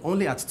depth, so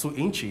only at 2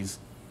 inches.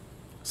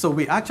 So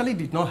we actually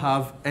did not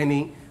have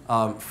any,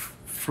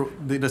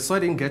 the soil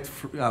didn't get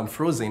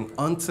frozen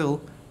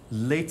until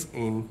late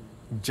in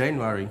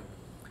January.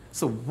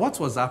 So what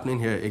was happening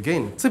here?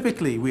 Again,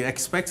 typically we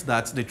expect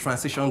that the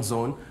transition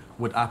zone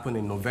would happen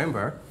in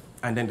November,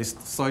 and then the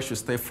soil should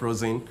stay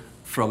frozen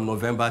from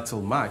November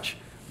till March.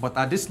 But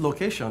at this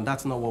location,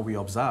 that's not what we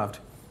observed.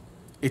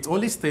 It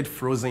only stayed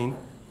frozen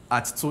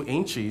at 2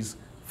 inches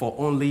for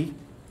only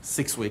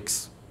 6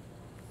 weeks.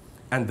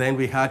 And then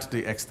we had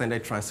the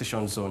extended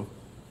transition zone.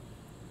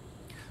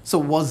 So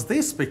was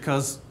this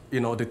because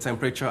the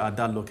temperature at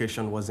that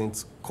location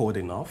wasn't cold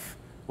enough?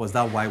 Was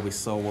that why we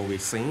saw what we're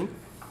seeing?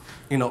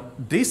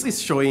 This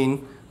is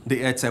showing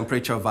the air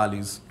temperature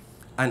values.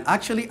 And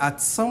actually,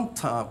 at some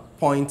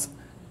point,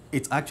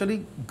 it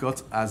actually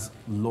got as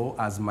low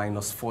as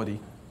 -40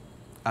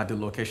 at the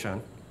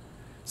location.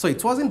 So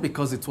it wasn't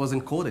because it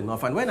wasn't cold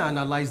enough. And when I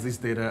analyzed this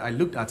data, I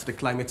looked at the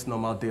climate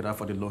normal data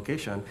for the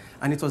location,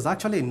 and it was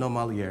actually a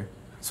normal year.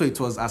 So it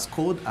was as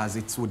cold as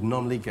it would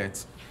normally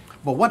get.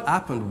 But what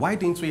happened? Why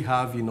didn't we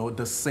have,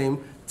 the same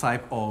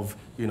type of,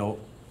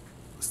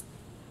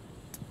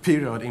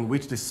 period in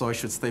which the soil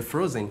should stay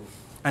frozen?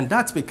 And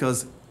that's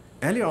because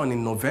earlier on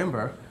in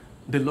November,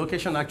 the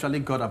location actually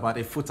got about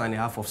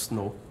 1.5 feet of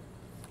snow.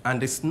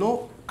 And the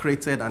snow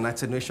created an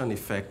attenuation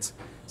effect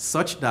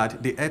such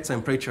that the air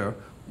temperature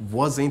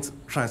wasn't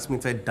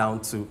transmitted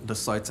down to the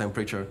soil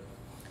temperature.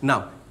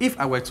 Now, if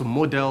I were to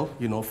model,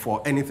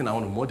 for anything I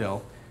want to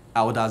model,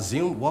 I would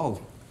assume,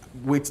 well,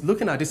 with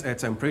looking at this air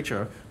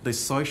temperature, the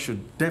soil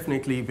should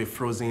definitely be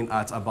frozen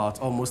at about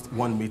almost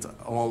 1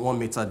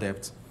 meter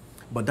depth.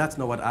 But that's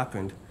not what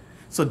happened.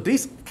 So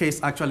this case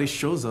actually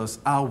shows us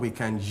how we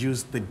can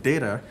use the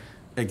data,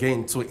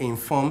 again, to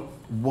inform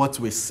what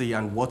we see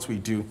and what we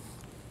do.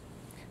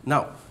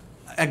 Now,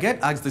 I get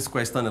asked this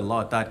question a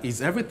lot, that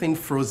is everything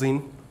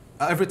frozen,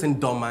 everything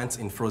dormant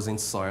in frozen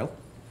soil?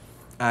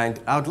 And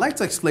I would like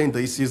to explain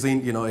this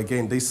using,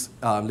 again, this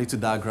little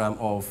diagram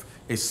of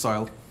a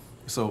soil.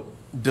 So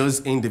those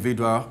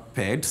individual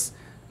beds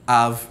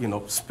have,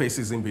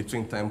 spaces in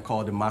between them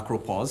called the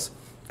macropores.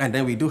 And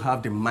then we do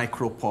have the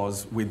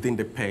micropores within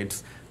the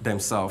beds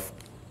themselves.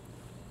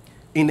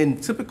 In a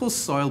typical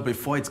soil,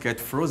 before it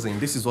gets frozen,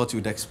 this is what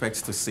you'd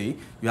expect to see.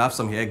 You have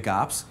some air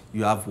gaps,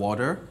 you have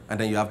water, and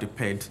then you have the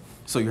bed.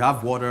 So you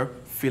have water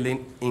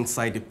filling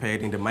inside the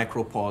bed in the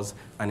micropores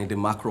and in the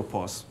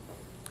macropores.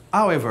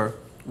 However,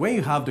 when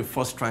you have the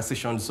first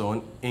transition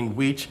zone, in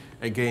which,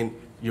 again,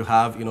 you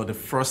have the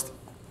first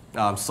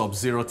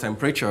sub-zero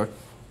temperature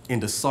in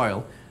the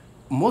soil,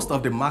 most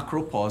of the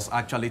macropause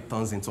actually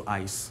turns into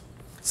ice.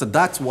 So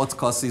that's what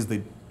causes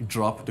the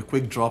drop, the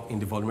quick drop in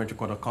the volumetric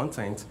water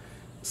content.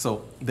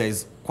 So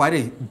there's quite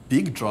a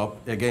big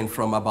drop, again,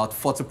 from about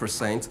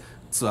 40%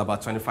 to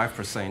about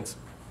 25%,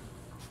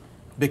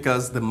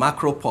 because the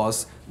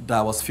macropause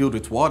that was filled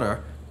with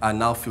water are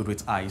now filled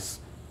with ice.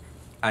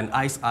 And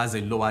ice has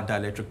a lower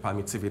dielectric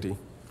permittivity.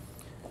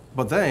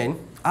 But then,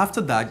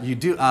 after that, you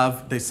do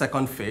have the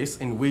second phase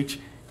in which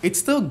it's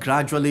still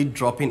gradually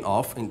dropping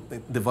off, and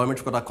the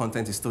volumetric water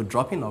content is still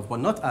dropping off, but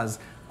not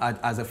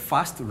at a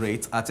fast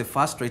rate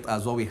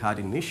as what we had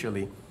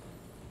initially.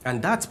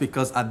 And that's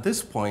because at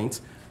this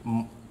point,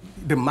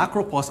 the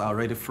macropause are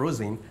already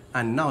frozen,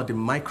 and now the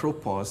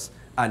micropause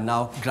are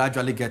now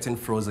gradually getting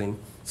frozen.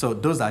 So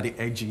those are the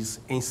edges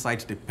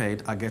inside the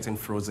bed are getting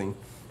frozen.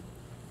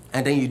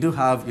 And then you do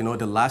have,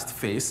 the last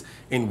phase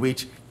in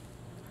which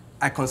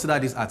I consider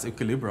this at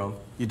equilibrium.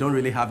 You don't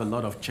really have a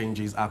lot of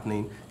changes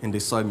happening in the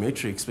soil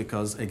matrix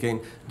because,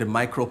 again, the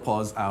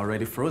micropores are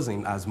already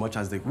frozen as much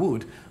as they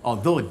would,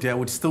 although there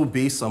would still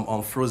be some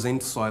unfrozen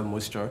soil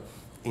moisture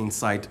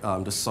inside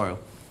the soil.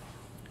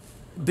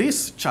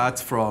 This chart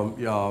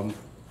from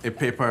a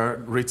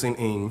paper written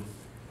in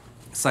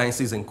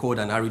Sciences in Cold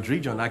and Arid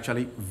Region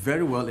actually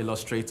very well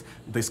illustrates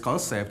this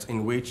concept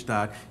in which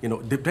that,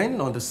 depending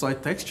on the soil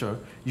texture,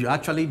 you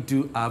actually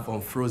do have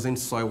unfrozen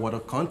soil water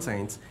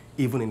content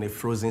even in a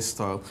frozen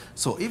soil.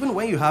 So even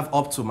when you have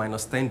up to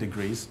 -10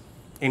 degrees,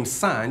 in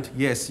sand,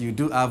 yes, you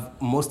do have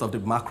most of the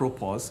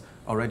macropores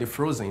already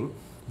frozen,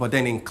 but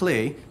then in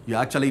clay, you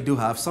actually do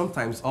have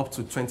sometimes up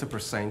to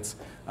 20%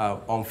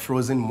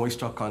 unfrozen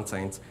moisture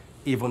content,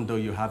 even though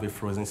you have a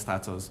frozen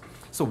status.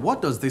 So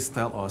what does this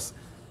tell us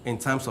in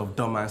terms of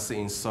dormancy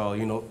in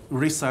soil?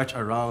 Research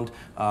around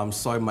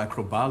soil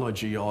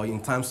microbiology, or in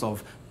terms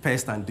of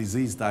pests and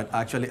disease that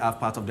actually have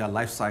part of their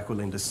life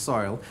cycle in the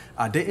soil,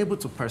 are they able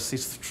to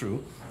persist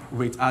through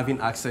with having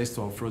access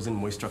to unfrozen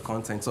moisture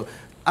content? So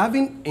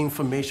having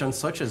information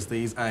such as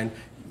these and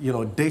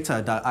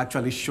data that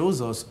actually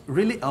shows us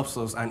really helps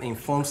us and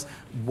informs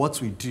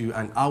what we do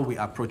and how we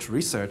approach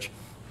research.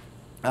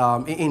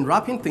 In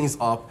wrapping things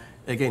up,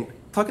 again,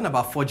 talking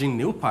about forging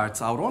new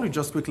parts, I would want to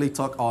just quickly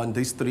talk on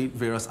these three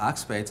various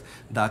aspects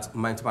that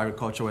Manitoba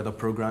Agriculture Weather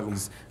Program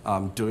is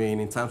doing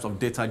in terms of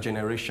data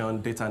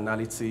generation, data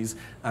analysis,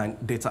 and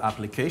data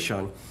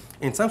application.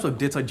 In terms of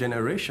data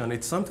generation,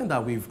 it's something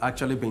that we've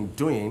actually been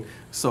doing.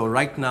 So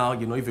right now,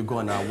 if you go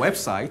on our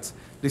website,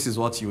 this is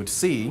what you would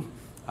see.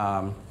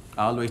 I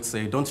always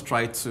say, don't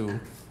try to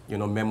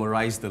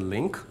memorize the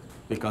link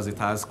because it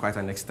has quite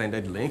an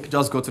extended link.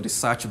 Just go to the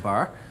search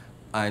bar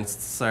and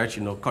search,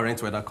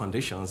 current weather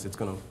conditions. It's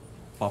going to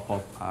pop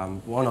up.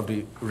 One of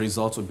the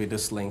results would be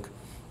this link.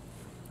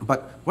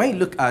 But when you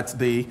look at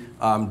the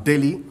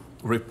daily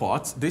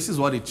report, this is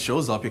what it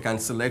shows up. You can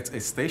select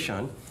a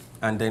station,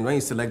 and then when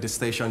you select the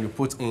station, you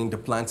put in the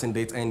planting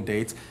date, end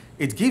date.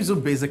 It gives you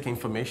basic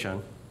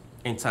information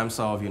in terms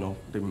of,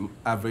 the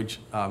average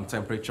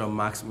temperature,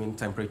 max mean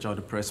temperature,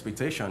 the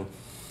precipitation.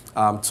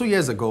 2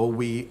 years ago,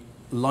 we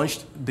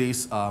launched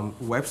this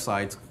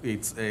website.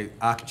 It's a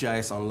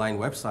ArcGIS online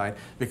website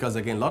because,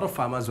 again, a lot of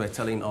farmers were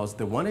telling us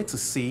they wanted to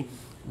see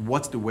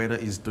what the weather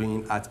is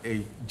doing at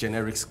a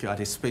generic scale, at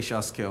a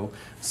spatial scale.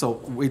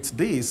 So with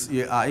this,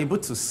 you are able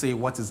to see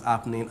what is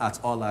happening at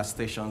all our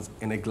stations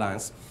in a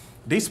glance.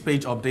 This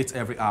page updates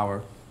every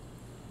hour,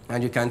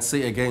 and you can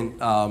see, again,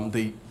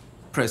 the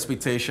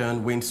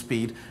precipitation, wind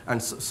speed,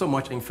 and so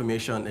much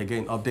information,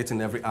 again,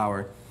 updating every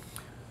hour.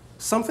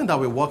 Something that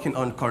we're working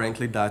on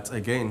currently that,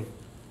 again,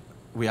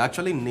 we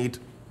actually need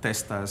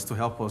testers to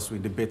help us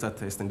with the beta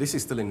testing. This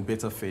is still in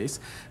beta phase,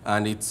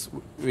 and it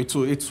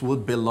will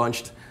be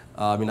launched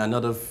in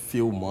another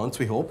few months,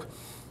 we hope.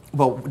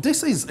 But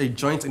this is a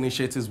joint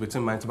initiative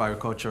between Manitoba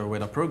Agriculture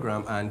Weather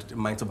Program and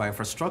Manitoba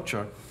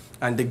Infrastructure.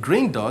 And the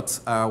green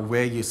dots are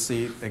where you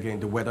see, again,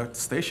 the weather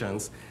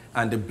stations,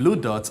 and the blue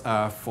dots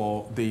are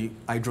for the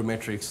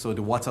hydrometrics, so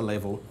the water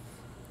level.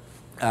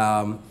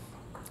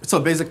 So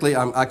basically,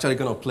 I'm actually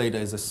going to play,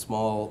 there's a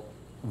small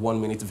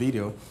 1-minute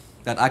video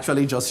that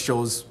actually just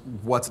shows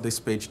what this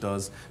page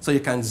does. So you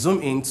can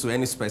zoom into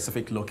any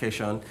specific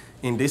location.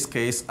 In this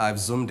case, I've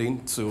zoomed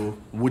into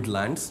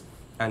Woodlands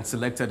and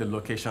selected the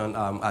location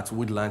at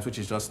Woodlands, which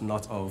is just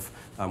north of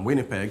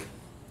Winnipeg.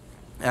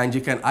 And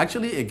you can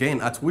actually,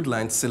 again, at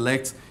Woodlands,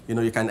 select,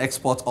 you can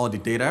export all the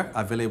data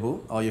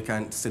available, or you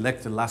can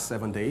select the last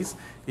 7 days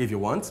if you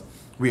want.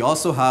 We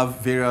also have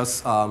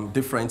various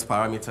different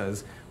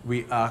parameters.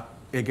 We are,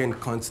 again,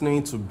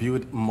 continuing to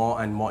build more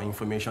and more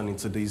information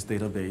into this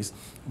database.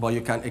 But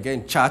you can,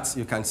 again, chart.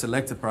 You can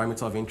select the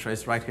parameter of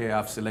interest. Right here,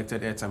 I've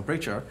selected air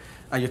temperature,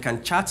 and you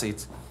can chart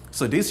it.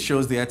 So this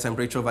shows the air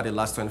temperature over the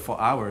last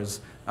 24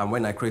 hours, and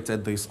when I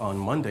created this on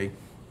Monday.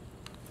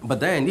 But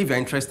then, if you're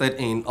interested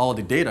in all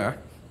the data,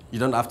 you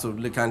don't have to,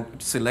 you can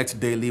select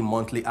daily,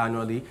 monthly,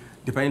 annually,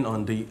 depending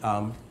on the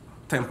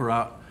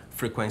temporal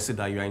frequency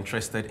that you are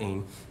interested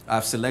in.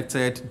 I've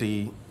selected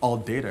the all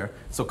data.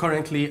 So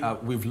currently,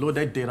 we've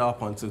loaded data up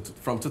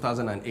from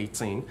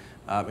 2018.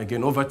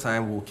 Again, over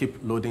time, we'll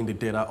keep loading the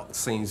data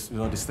since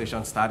the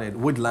station started.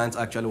 Woodlands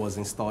actually was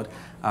installed,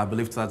 I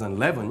believe,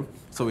 2011.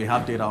 So we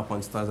have data up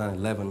on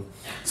 2011.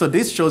 So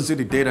this shows you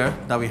the data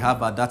that we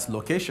have at that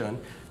location.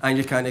 And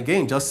you can,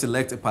 again, just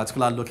select a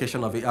particular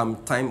location of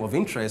time of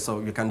interest. So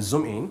you can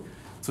zoom in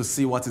to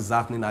see what is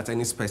happening at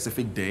any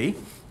specific day.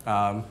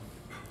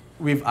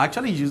 We've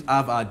actually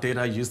have our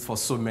data used for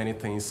so many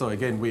things. So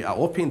again, we are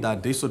hoping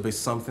that this would be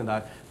something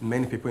that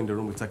many people in the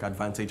room will take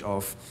advantage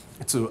of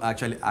to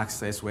actually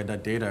access weather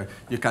data.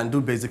 You can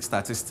do basic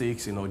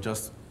statistics,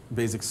 just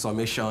basic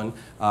summation.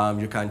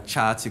 You can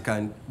chart, you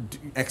can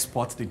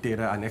export the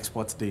data and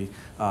export the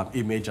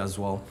image as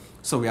well.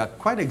 So we are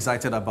quite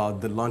excited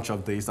about the launch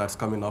of this that's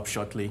coming up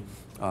shortly.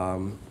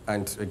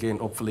 And again,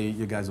 hopefully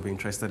you guys will be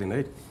interested in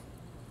it.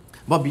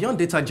 But beyond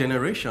data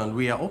generation,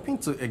 we are hoping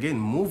to, again,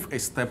 move a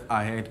step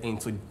ahead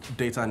into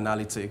data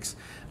analytics.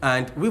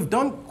 And we've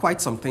done quite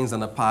some things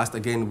in the past.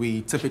 Again,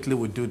 we typically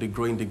would do the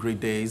growing degree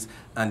days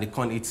and the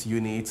con-its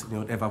unit,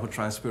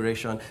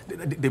 evapotranspiration,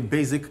 the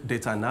basic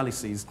data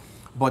analysis.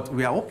 But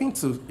we are hoping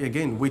to,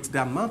 again, with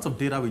the amount of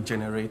data we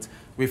generate,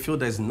 we feel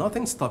there's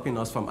nothing stopping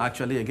us from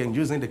actually, again,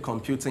 using the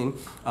computing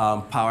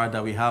power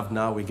that we have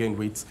now, again,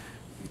 with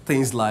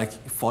things like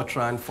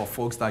Fortran for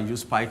folks that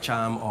use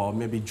PyCharm or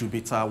maybe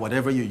Jupyter,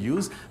 whatever you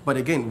use. But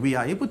again, we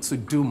are able to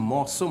do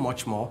more, so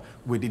much more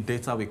with the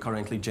data we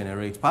currently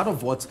generate. Part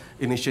of what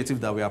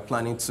initiative that we are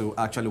planning to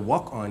actually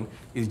work on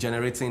is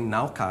generating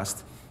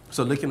nowcast.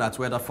 So looking at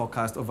weather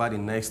forecast over the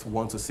next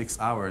 1 to 6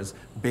 hours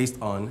based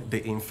on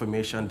the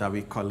information that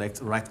we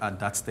collect right at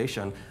that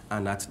station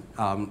and at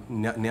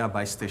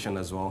nearby station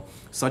as well,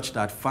 such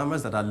that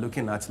farmers that are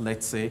looking at,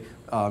 let's say,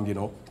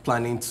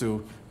 planning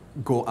to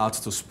go out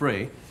to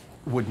spray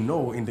would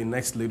know in the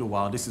next little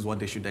while this is what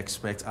they should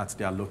expect at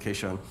their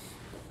location.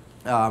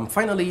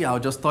 Finally, I'll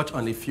just touch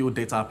on a few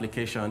data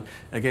application.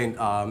 Again,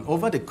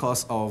 over the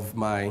course of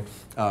my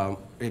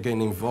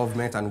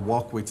involvement and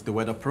work with the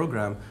weather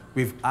program,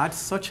 we've had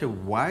such a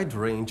wide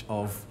range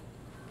of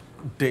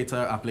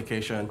data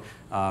application.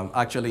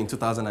 Actually, in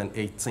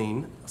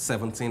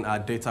 2018-17, our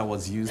data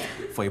was used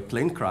for a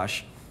plane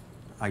crash.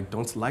 I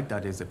don't like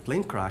that it's a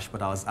plane crash,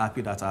 but I was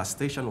happy that our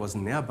station was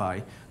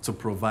nearby to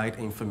provide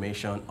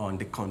information on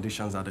the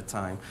conditions at the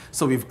time.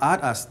 So we've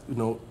had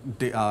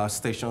our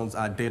stations,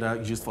 our data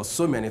used for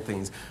so many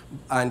things.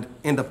 And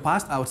in the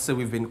past, I would say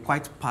we've been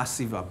quite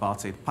passive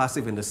about it.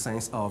 Passive in the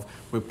sense of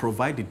we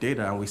provide the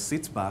data and we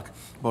sit back.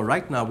 But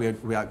right now,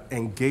 we are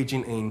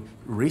engaging in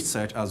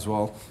research as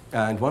well.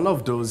 And one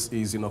of those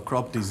is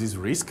crop disease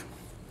risk.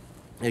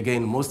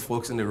 Again, most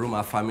folks in the room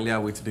are familiar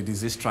with the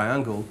disease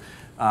triangle.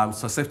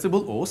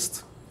 Susceptible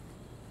host.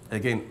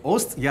 Again,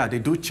 hosts, yeah, they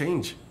do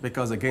change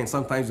because, again,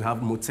 sometimes you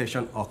have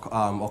mutation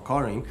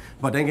occurring.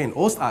 But again,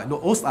 hosts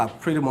are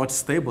pretty much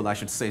stable, I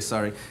should say,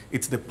 sorry.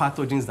 It's the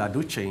pathogens that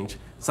do change.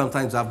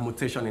 Sometimes you have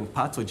mutation in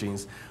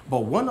pathogens.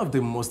 But one of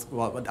the most,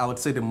 well, I would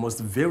say the most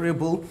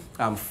variable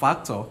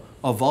factor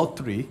of all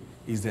three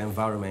is the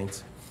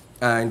environment.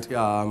 And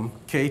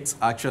Kate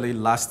actually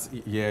last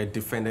year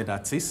defended her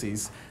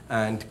thesis.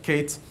 And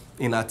Kate,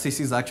 in her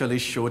thesis, actually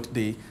showed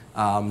the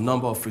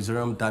number of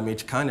fusarium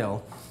damage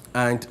kernel.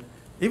 And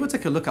if you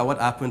take a look at what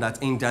happened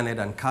at Indian Head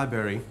and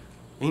Carberry,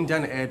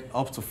 Indian Head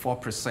up to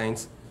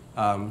 4%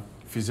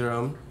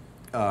 fusarium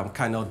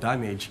kernel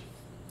damage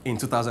in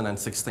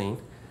 2016.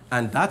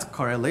 And that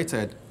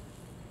correlated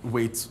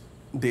with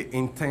the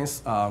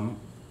intense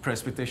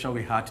precipitation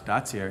we had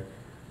that year.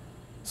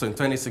 So in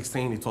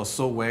 2016, it was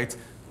so wet,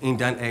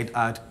 Indian Head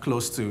had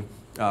close to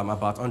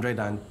about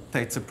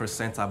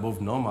 130% above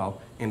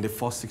normal in the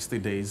first 60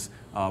 days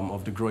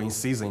of the growing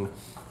season.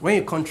 When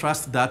you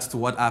contrast that to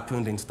what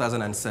happened in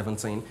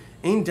 2017,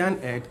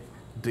 Indian Head,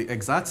 the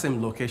exact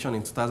same location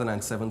in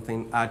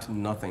 2017, had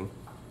nothing.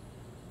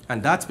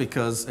 And that's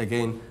because,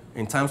 again,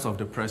 in terms of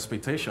the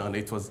precipitation,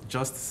 it was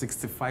just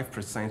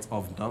 65%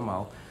 of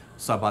normal,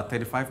 so about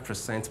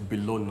 35%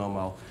 below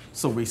normal.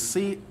 So we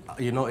see,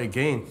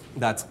 again,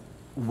 that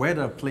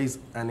weather plays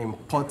an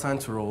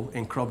important role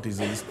in crop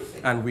disease.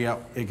 And we are,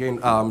 again,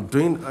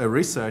 doing a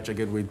research,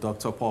 again, with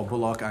Dr. Paul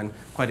Bullock and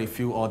quite a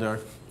few other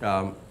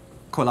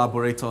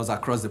collaborators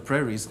across the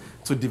prairies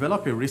to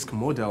develop a risk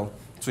model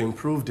to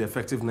improve the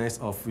effectiveness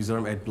of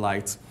fusarium head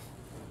blight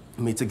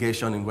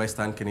mitigation in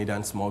Western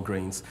Canadian small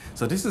grains.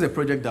 So this is a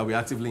project that we're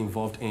actively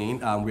involved in.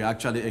 We're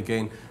actually,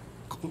 again,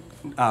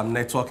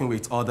 networking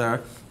with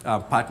other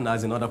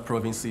partners in other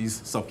provinces,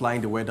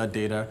 supplying the weather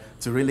data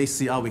to really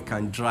see how we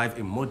can drive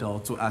a model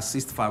to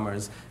assist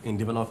farmers in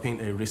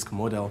developing a risk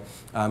model.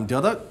 The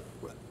other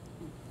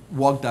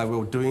work that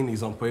we're doing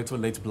is on potato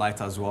late blight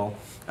as well.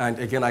 And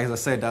again, as I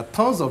said, there are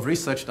tons of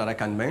research that I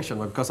can mention,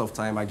 but because of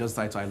time, I just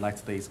tried to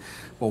highlight this.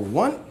 But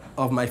one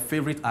of my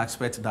favorite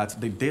aspects that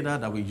the data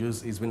that we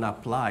use is being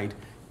applied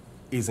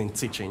is in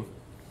teaching.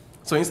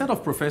 So instead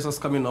of professors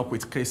coming up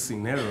with case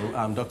scenario,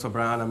 Dr.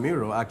 Brian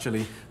Amiro,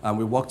 actually,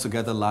 we worked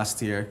together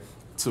last year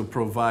to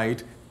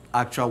provide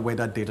actual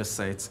weather data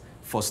sets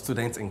for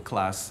students in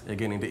class,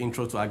 again, in the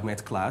Intro to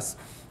AgMet class,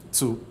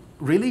 to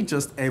really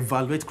just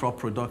evaluate crop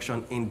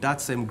production in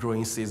that same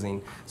growing season.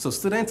 So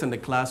students in the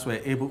class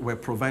were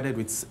provided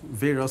with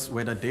various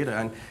weather data,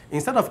 and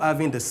instead of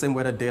having the same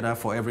weather data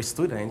for every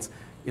student,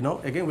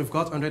 again, we've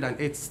got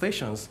 108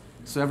 stations,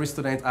 so every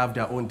student have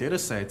their own data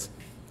set.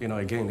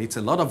 Again, it's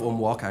a lot of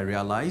homework, I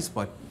realize,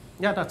 but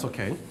yeah, that's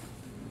okay.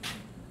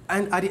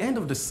 And at the end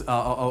of this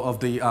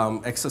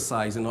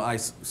exercise, I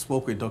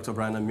spoke with Dr.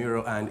 Brandon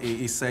Muro, and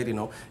he said, he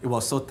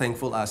was so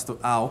thankful as to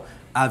how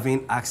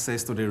having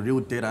access to the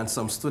real data, and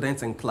some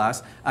students in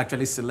class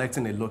actually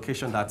selecting a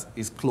location that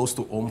is close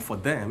to home for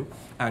them,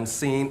 and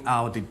seeing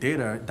how the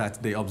data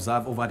that they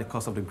observed over the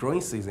course of the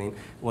growing season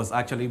was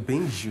actually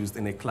being used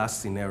in a class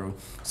scenario.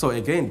 So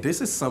again,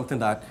 this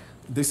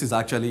is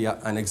actually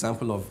an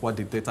example of what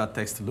the data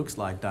text looks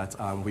like that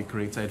we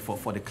created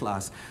for the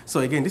class. So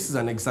again, this is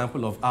an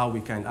example of how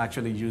we can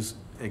actually use,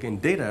 again,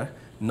 data,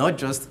 not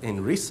just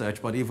in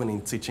research, but even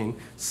in teaching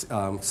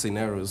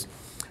scenarios.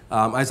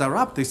 As I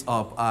wrap this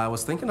up, I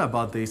was thinking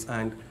about this,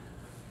 and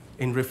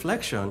in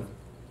reflection,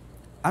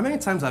 how many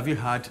times have you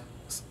had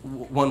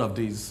one of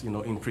these,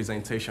 in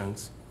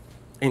presentations,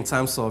 in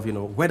terms of,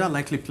 weather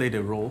likely played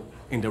a role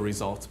in the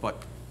results,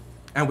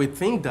 and we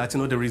think that,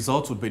 the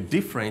results would be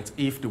different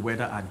if the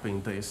weather had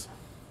been this.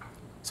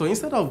 So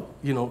instead of,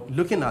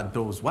 looking at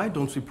those, why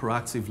don't we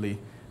proactively,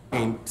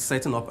 in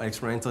setting up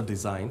experimental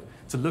design,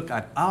 to look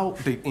at how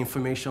the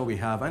information we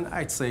have, and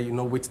I'd say,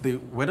 with the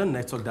weather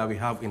network that we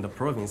have in the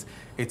province,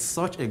 it's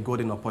such a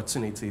golden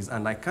opportunities,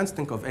 and I can't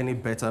think of any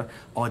better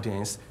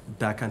audience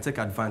that can take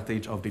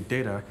advantage of the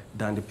data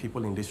than the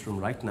people in this room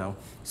right now.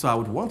 So I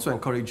would want to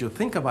encourage you,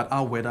 think about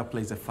how weather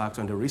plays a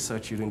factor in the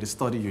research you do, in the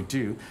study you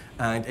do,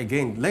 and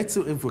again, let's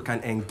see if we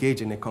can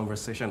engage in a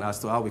conversation as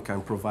to how we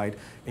can provide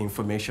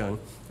information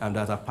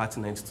that are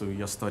pertinent to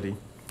your study.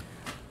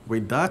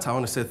 With that, I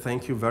want to say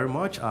thank you very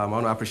much. I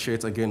want to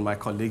appreciate, again, my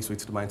colleagues with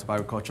the Manitoba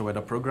Agriculture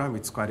Weather Program.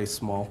 It's quite a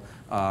small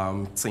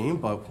team,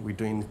 but we're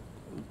doing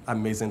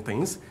amazing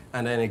things.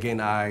 And then again,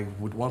 I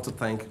would want to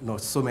thank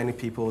so many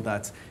people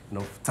that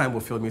time will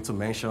fail me to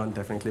mention.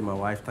 Definitely my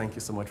wife. Thank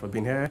you so much for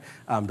being here.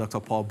 Dr.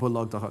 Paul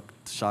Bullock, Dr.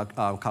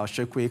 Carl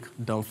Shekwick,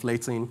 Don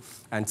Flayton,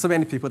 and so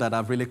many people that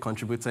have really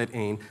contributed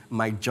in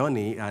my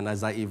journey. And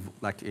as I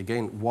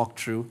again walk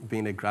through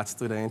being a grad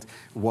student,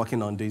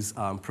 working on these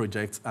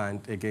projects,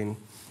 and again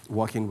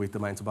working with the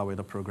Manitoba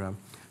Weather Program.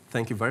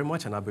 Thank you very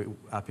much, and I'll be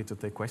happy to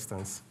take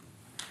questions.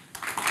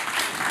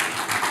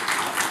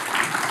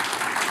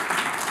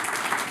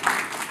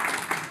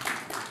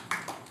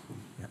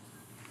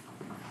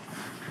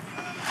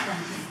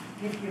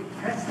 Give you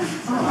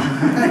presents.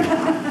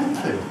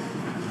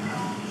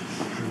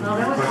 Well,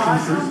 that was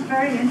awesome,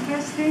 very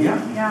interesting.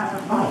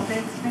 Yeah, about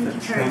it. Thank you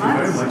very much. Thank you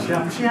very much. Yeah,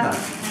 appreciate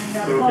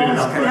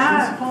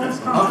that. And Paul's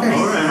from Okay.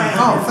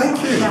 Oh, thank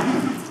you.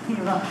 Yeah,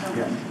 you're welcome.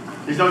 Yeah.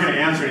 He's not going to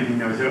answer anything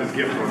now. He's got his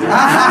gift for me.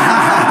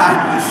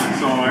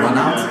 So Run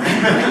out.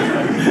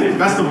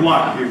 Best of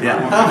luck. Yeah.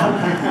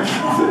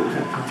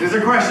 Is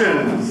there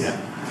questions? Yeah.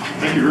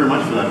 Thank you very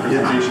much for that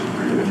presentation.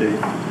 Okay.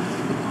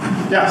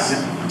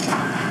 Yes.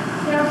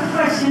 Yeah, good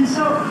question.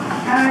 So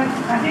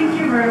I think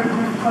you were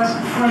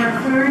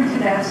referring to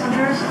that. So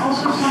there's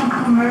also some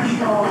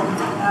commercial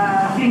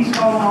things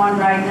going on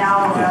right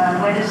now,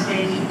 weather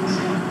stations,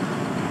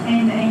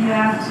 and you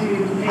have to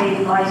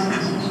pay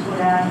licenses for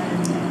that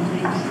and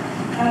things.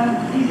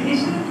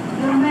 Is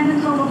the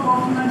Manitoba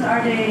government,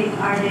 are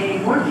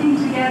they working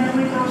together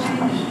with those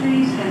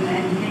industries,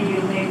 and can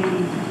you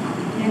maybe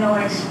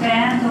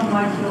expand on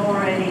what you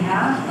already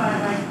have by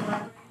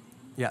collaborating?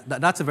 Yeah,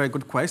 that's a very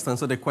good question.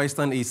 So the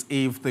question is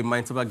if the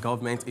Manitoba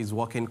government is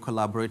working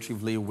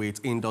collaboratively with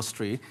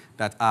industry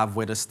that have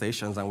weather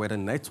stations and weather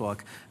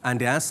network. And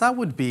the answer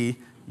would be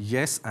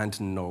yes and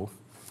no.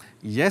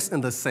 Yes, in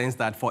the sense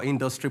that for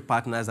industry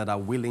partners that are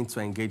willing to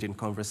engage in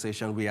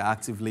conversation, we are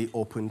actively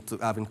open to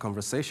having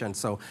conversations.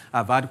 So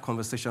I've had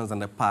conversations in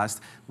the past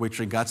with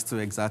regards to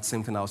exact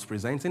same thing I was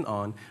presenting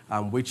on,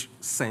 which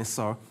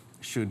sensor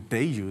should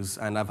they use,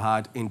 and I've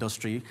had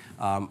industry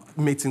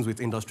meetings with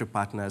industry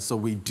partners, so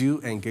we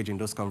do engage in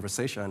those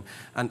conversations.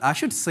 And I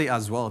should say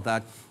as well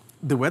that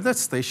the weather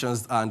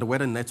stations and the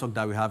weather network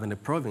that we have in the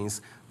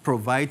province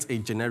provides a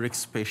generic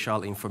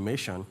spatial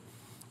information.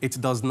 It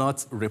does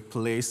not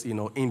replace,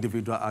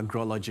 individual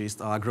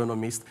agrologists or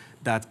agronomists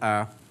that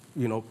are,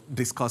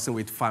 discussing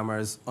with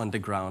farmers on the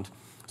ground.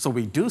 So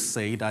we do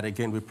say that,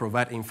 again, we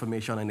provide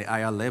information on a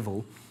higher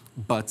level,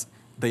 but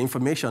the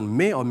information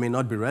may or may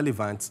not be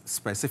relevant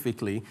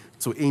specifically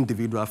to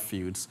individual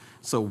fields.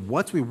 So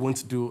what we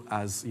won't do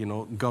as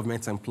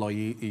government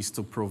employee is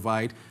to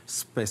provide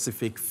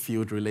specific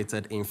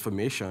field-related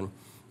information.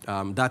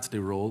 That's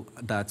the role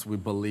that we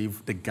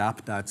believe, the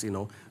gap that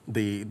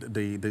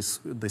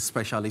the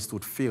specialists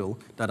would fill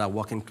that are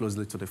working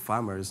closely to the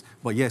farmers.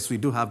 But yes, we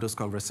do have those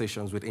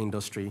conversations with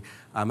industry.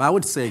 I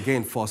would say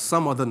again, for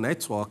some other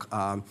network,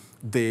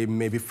 they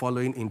may be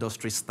following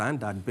industry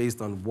standard based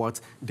on what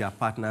their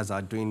partners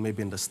are doing,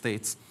 maybe in the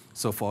States.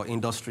 So for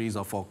industries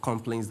or for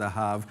companies that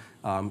have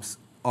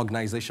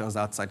organizations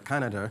outside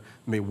Canada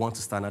may want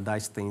to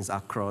standardize things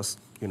across,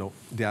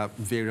 their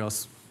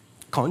various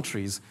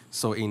countries.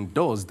 So in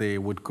those, they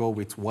would go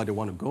with what they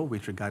want to go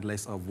with,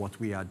 regardless of what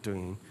we are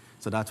doing.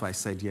 So that's why I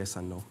said yes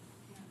and no.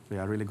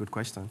 Yeah, really good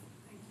question.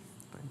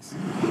 Thanks.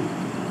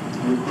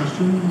 Any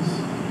questions?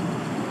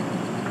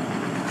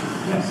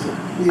 Yes.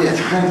 Yes,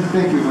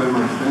 thank you very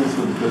much. Thanks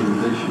for the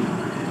presentation.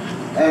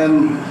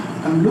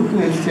 I'm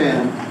looking at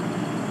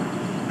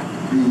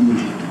the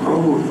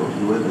growth of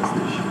the weather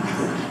stations,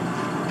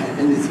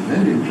 and it's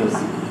very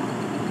interesting.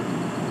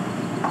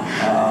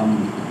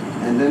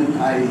 And then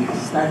I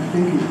start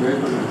thinking back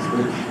when I was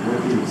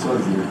working in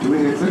Swaziland,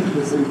 doing exactly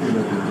the same thing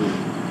that we're doing.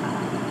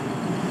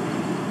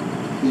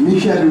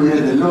 Initially, we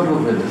had a lot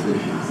of weather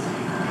stations.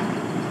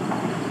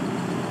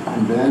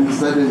 And then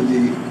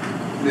suddenly,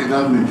 the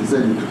government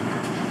decided to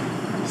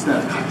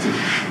start cutting.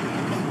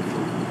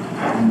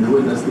 And the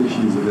weather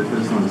stations are the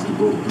first ones to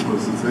go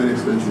because it's very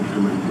expensive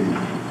to maintain.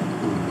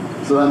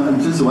 So I'm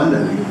just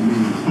wondering,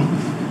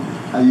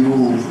 are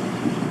you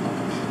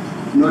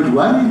not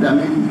worried? I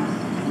mean,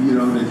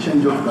 the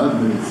change of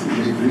governments,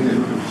 they bring a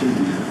lot of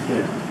changes.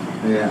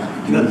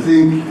 Yeah. Do you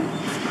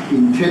think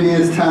in 10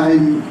 years'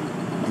 time,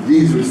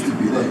 these will still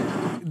be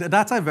there?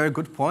 That's a very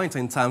good point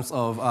in terms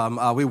of,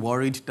 are we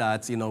worried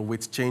that,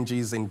 with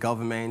changes in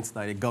government,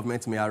 that the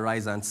government may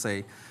arise and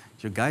say,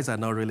 you guys are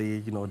not really,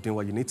 doing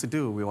what you need to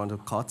do. We want to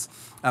cut.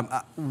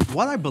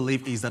 What I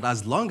believe is that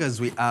as long as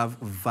we have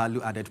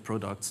value-added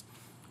products,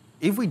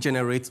 if we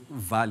generate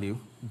value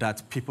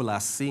that people are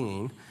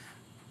seeing,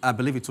 I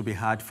believe it will be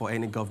hard for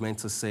any government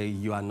to say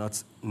you are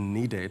not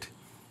needed.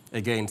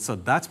 Again, so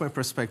that's my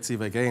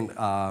perspective. Again,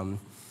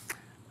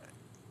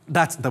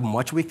 that's the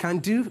much we can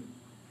do.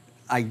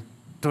 I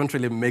don't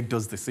really make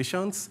those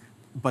decisions.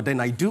 But then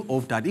I do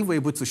hope that if we're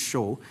able to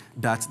show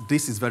that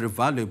this is very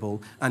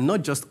valuable, and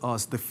not just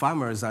us, the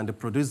farmers and the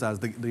producers,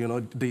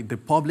 the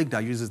public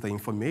that uses the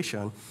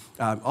information,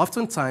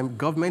 oftentimes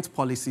government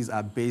policies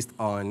are based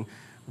on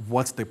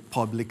what the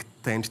public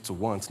tend to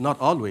want. Not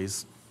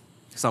always.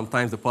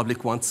 Sometimes the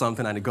public wants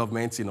something and the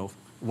government,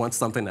 wants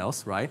something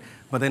else, right?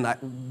 But then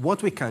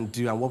what we can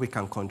do and what we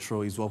can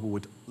control is what we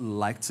would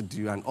like to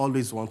do and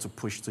always want to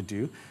push to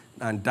do,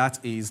 and that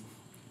is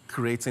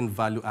creating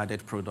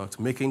value-added products,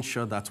 making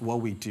sure that what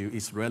we do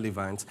is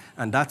relevant.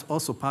 And that's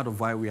also part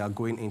of why we are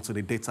going into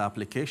the data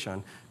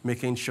application,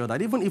 making sure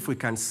that even if we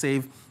can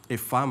save a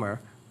farmer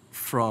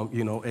from,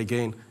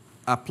 again,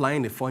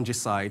 applying a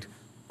fungicide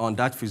on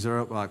that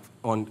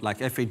on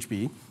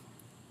FHB,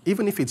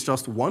 even if it's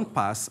just one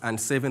pass and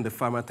saving the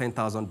farmer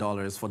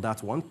 $10,000 for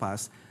that one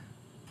pass,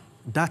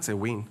 that's a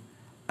win.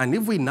 And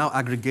if we now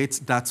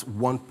aggregate that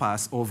one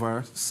pass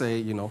over,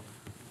 say,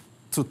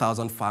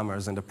 2,000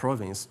 farmers in the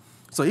province,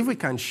 so if we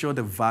can show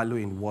the value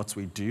in what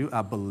we do,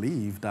 I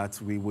believe that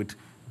we would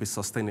be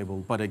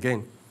sustainable. But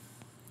again,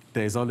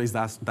 there's always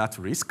that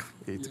risk.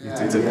 It's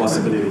a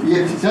possibility.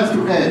 Yeah, just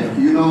to add,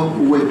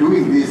 we're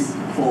doing this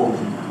for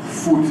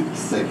food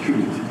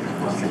security.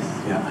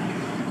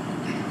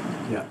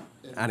 Yeah,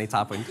 and it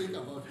happened.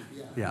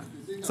 Yeah.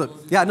 So,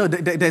 no,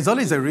 there's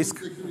always a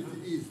risk.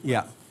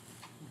 Yeah.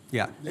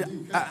 Yeah,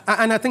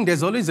 and I think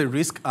there's always a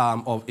risk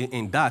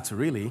in that,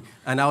 really.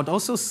 And I would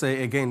also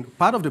say, again,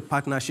 part of the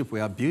partnership we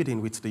are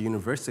building with the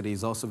university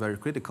is also very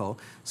critical,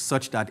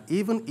 such that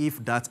even if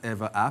that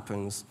ever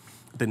happens,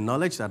 the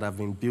knowledge that have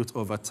been built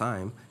over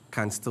time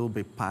can still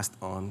be passed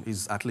on,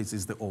 at least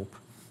is the hope.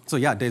 So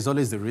yeah, there's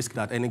always the risk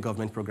that any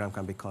government program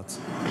can be cut.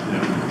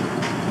 Yeah.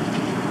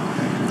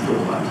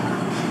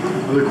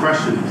 Other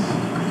questions?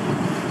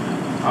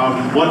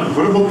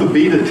 What about the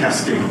beta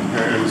testing?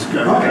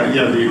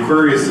 The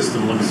Aquarius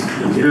system looks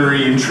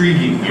very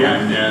intriguing,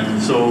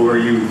 and so do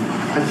you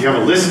have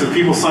a list of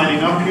people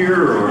signing up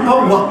here? Or?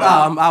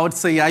 I would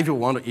say if you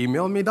want to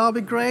email me, that'll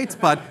be great.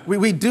 But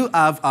we do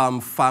have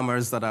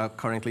farmers that are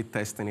currently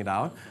testing it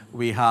out.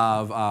 We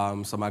have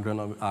some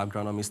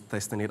agronomists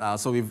testing it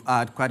out. So we've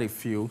had quite a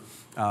few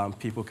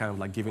people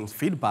kind of giving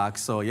feedback.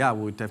 So yeah,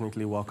 we would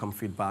definitely welcome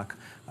feedback.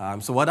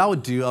 So what I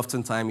would do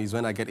oftentimes is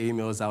when I get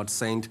emails, I would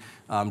send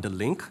the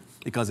link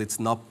because it's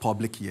not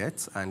public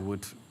yet and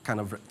would kind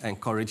of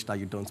encourage that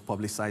you don't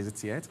publicize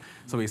it yet.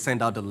 So we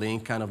send out the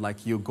link, kind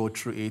of you go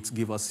through it,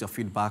 give us your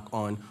feedback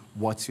on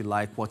what you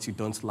like, what you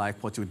don't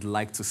like, what you would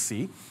like to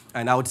see.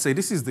 And I would say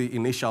this is the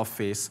initial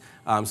phase.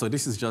 So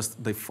this is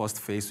just the first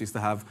phase. We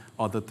still have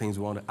other things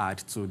we want to add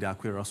to the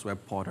Aquarius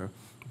web portal.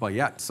 But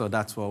yeah, so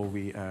that's what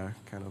we are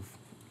kind of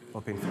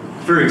hoping for.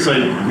 Very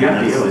exciting.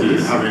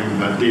 Having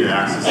that data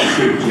access is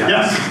huge.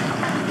 Yes.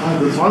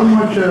 The soil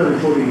moisture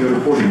reporting you're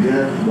reporting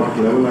there, what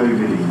level are you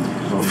getting?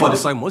 For the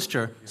soil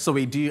moisture, so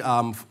we do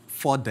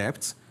 4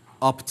 depths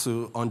up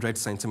to 100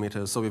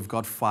 centimeters. So we've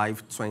got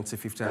 5, 20,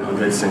 50, and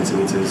 100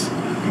 centimeters.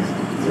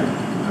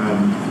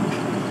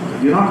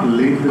 You're not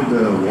linked with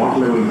the water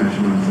level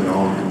measurements at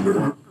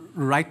all?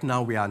 Right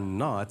now we are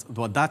not,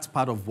 but that's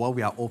part of what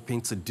we are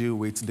hoping to do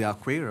with the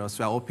Aquarius.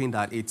 We are hoping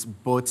that it's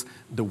both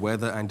the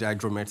weather and the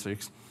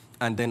hydrometrics.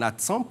 And then at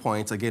some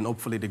point, again,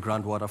 hopefully the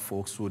groundwater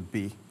folks would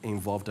be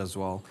involved as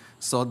well,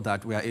 so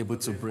that we are able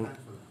to bring...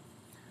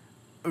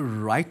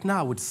 Right now,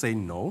 I would say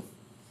no.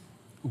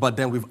 But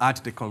then we've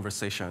added the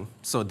conversation.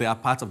 So they are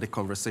part of the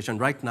conversation.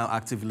 Right now,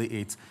 actively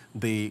it's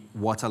the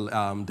water,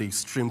 the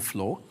stream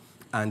flow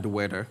and the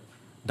weather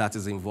that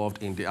is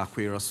involved in the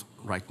Aquarius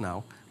right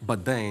now.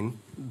 But then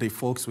the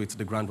folks with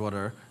the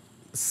groundwater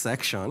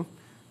section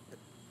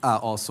are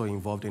also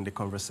involved in the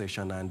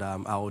conversation. And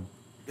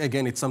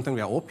again, it's something we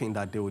are hoping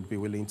that they would be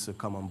willing to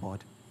come on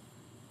board.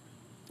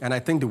 And I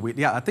think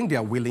they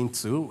are willing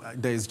to.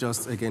 There's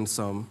just, again,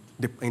 some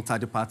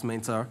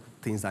interdepartmental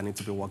things that need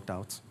to be worked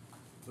out.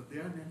 But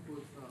their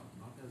networks are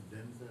not as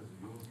dense as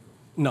yours.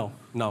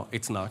 No,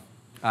 it's not.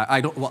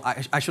 I don't. Well,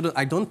 I shouldn't.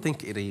 I don't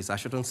think it is. I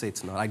shouldn't say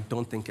it's not. I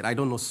don't think it. I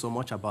don't know so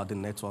much about the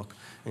network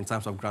in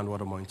terms of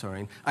groundwater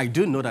monitoring. I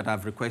do know that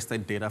I've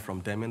requested data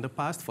from them in the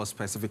past for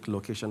specific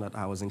location that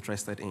I was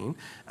interested in,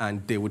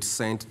 and they would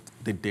send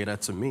the data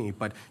to me.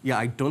 But yeah,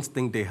 I don't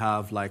think they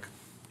have like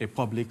a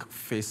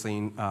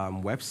public-facing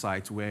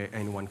website where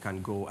anyone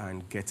can go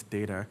and get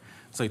data.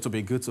 So it would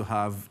be good to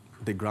have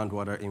the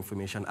groundwater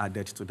information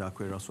added to the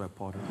Aquarius web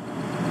portal.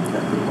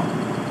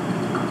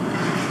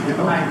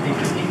 Hi, thank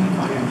you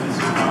for your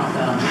question.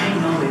 May I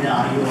know whether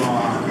you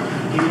are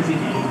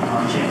delivering any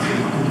projects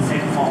with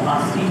insect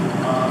forecasting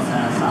or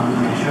some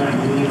measuring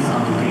units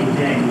of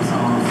data in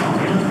some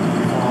soil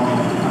for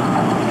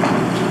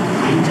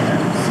winter,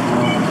 so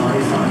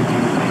horizontal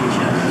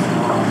temperatures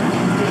or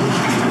things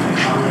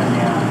on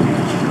their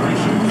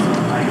generation. So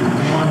I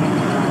want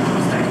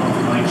those type of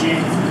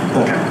projects.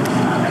 Okay.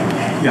 Like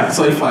that. Yeah,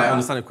 so if I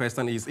understand the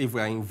question is if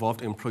we are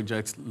involved in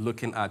projects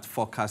looking at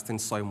forecasting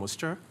soil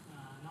moisture.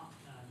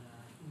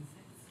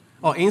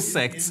 Oh,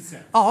 insects.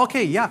 Oh,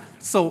 okay, yeah.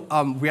 So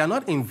we are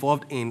not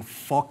involved in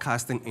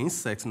forecasting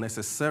insects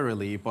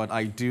necessarily, but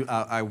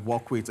I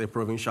work with a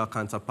provincial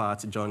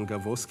counterpart, John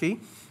Gavoski,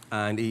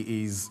 and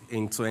he is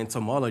into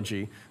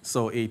entomology.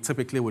 So he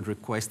typically would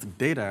request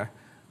data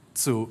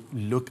to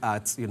look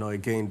at,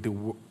 again,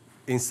 the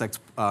insect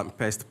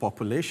pest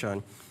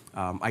population.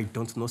 I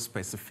don't know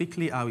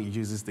specifically how he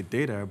uses the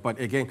data, but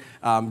again,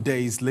 there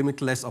is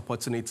limitless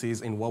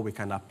opportunities in what we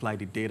can apply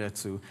the data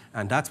to,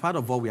 and that's part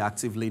of what we're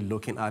actively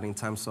looking at in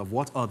terms of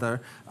what other,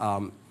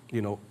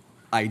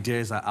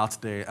 ideas are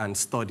out there and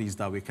studies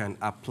that we can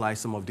apply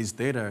some of this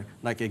data,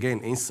 like again,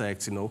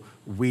 insects,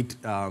 weed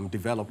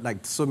develop,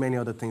 like so many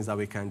other things that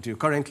we can do.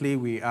 Currently,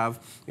 we have,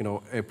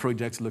 a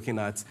project looking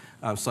at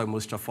soil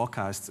moisture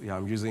forecast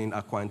using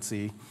a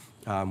Quanti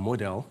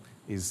model.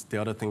 Is the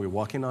other thing we're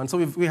working on. So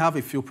we have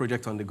a few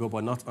projects on the go,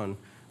 but not on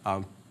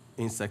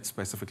insects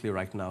specifically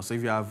right now. So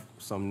if you have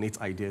some neat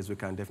ideas, we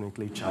can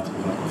definitely chat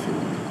over coffee.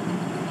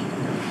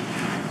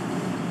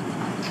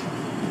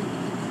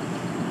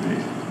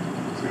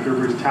 So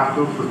everybody's tapped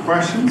out for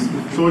questions.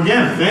 So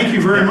again, thank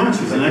you very much.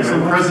 It's an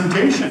excellent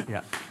presentation.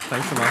 Yeah,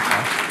 thanks so much.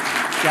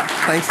 Yeah,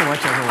 thanks so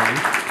much,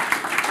 everyone.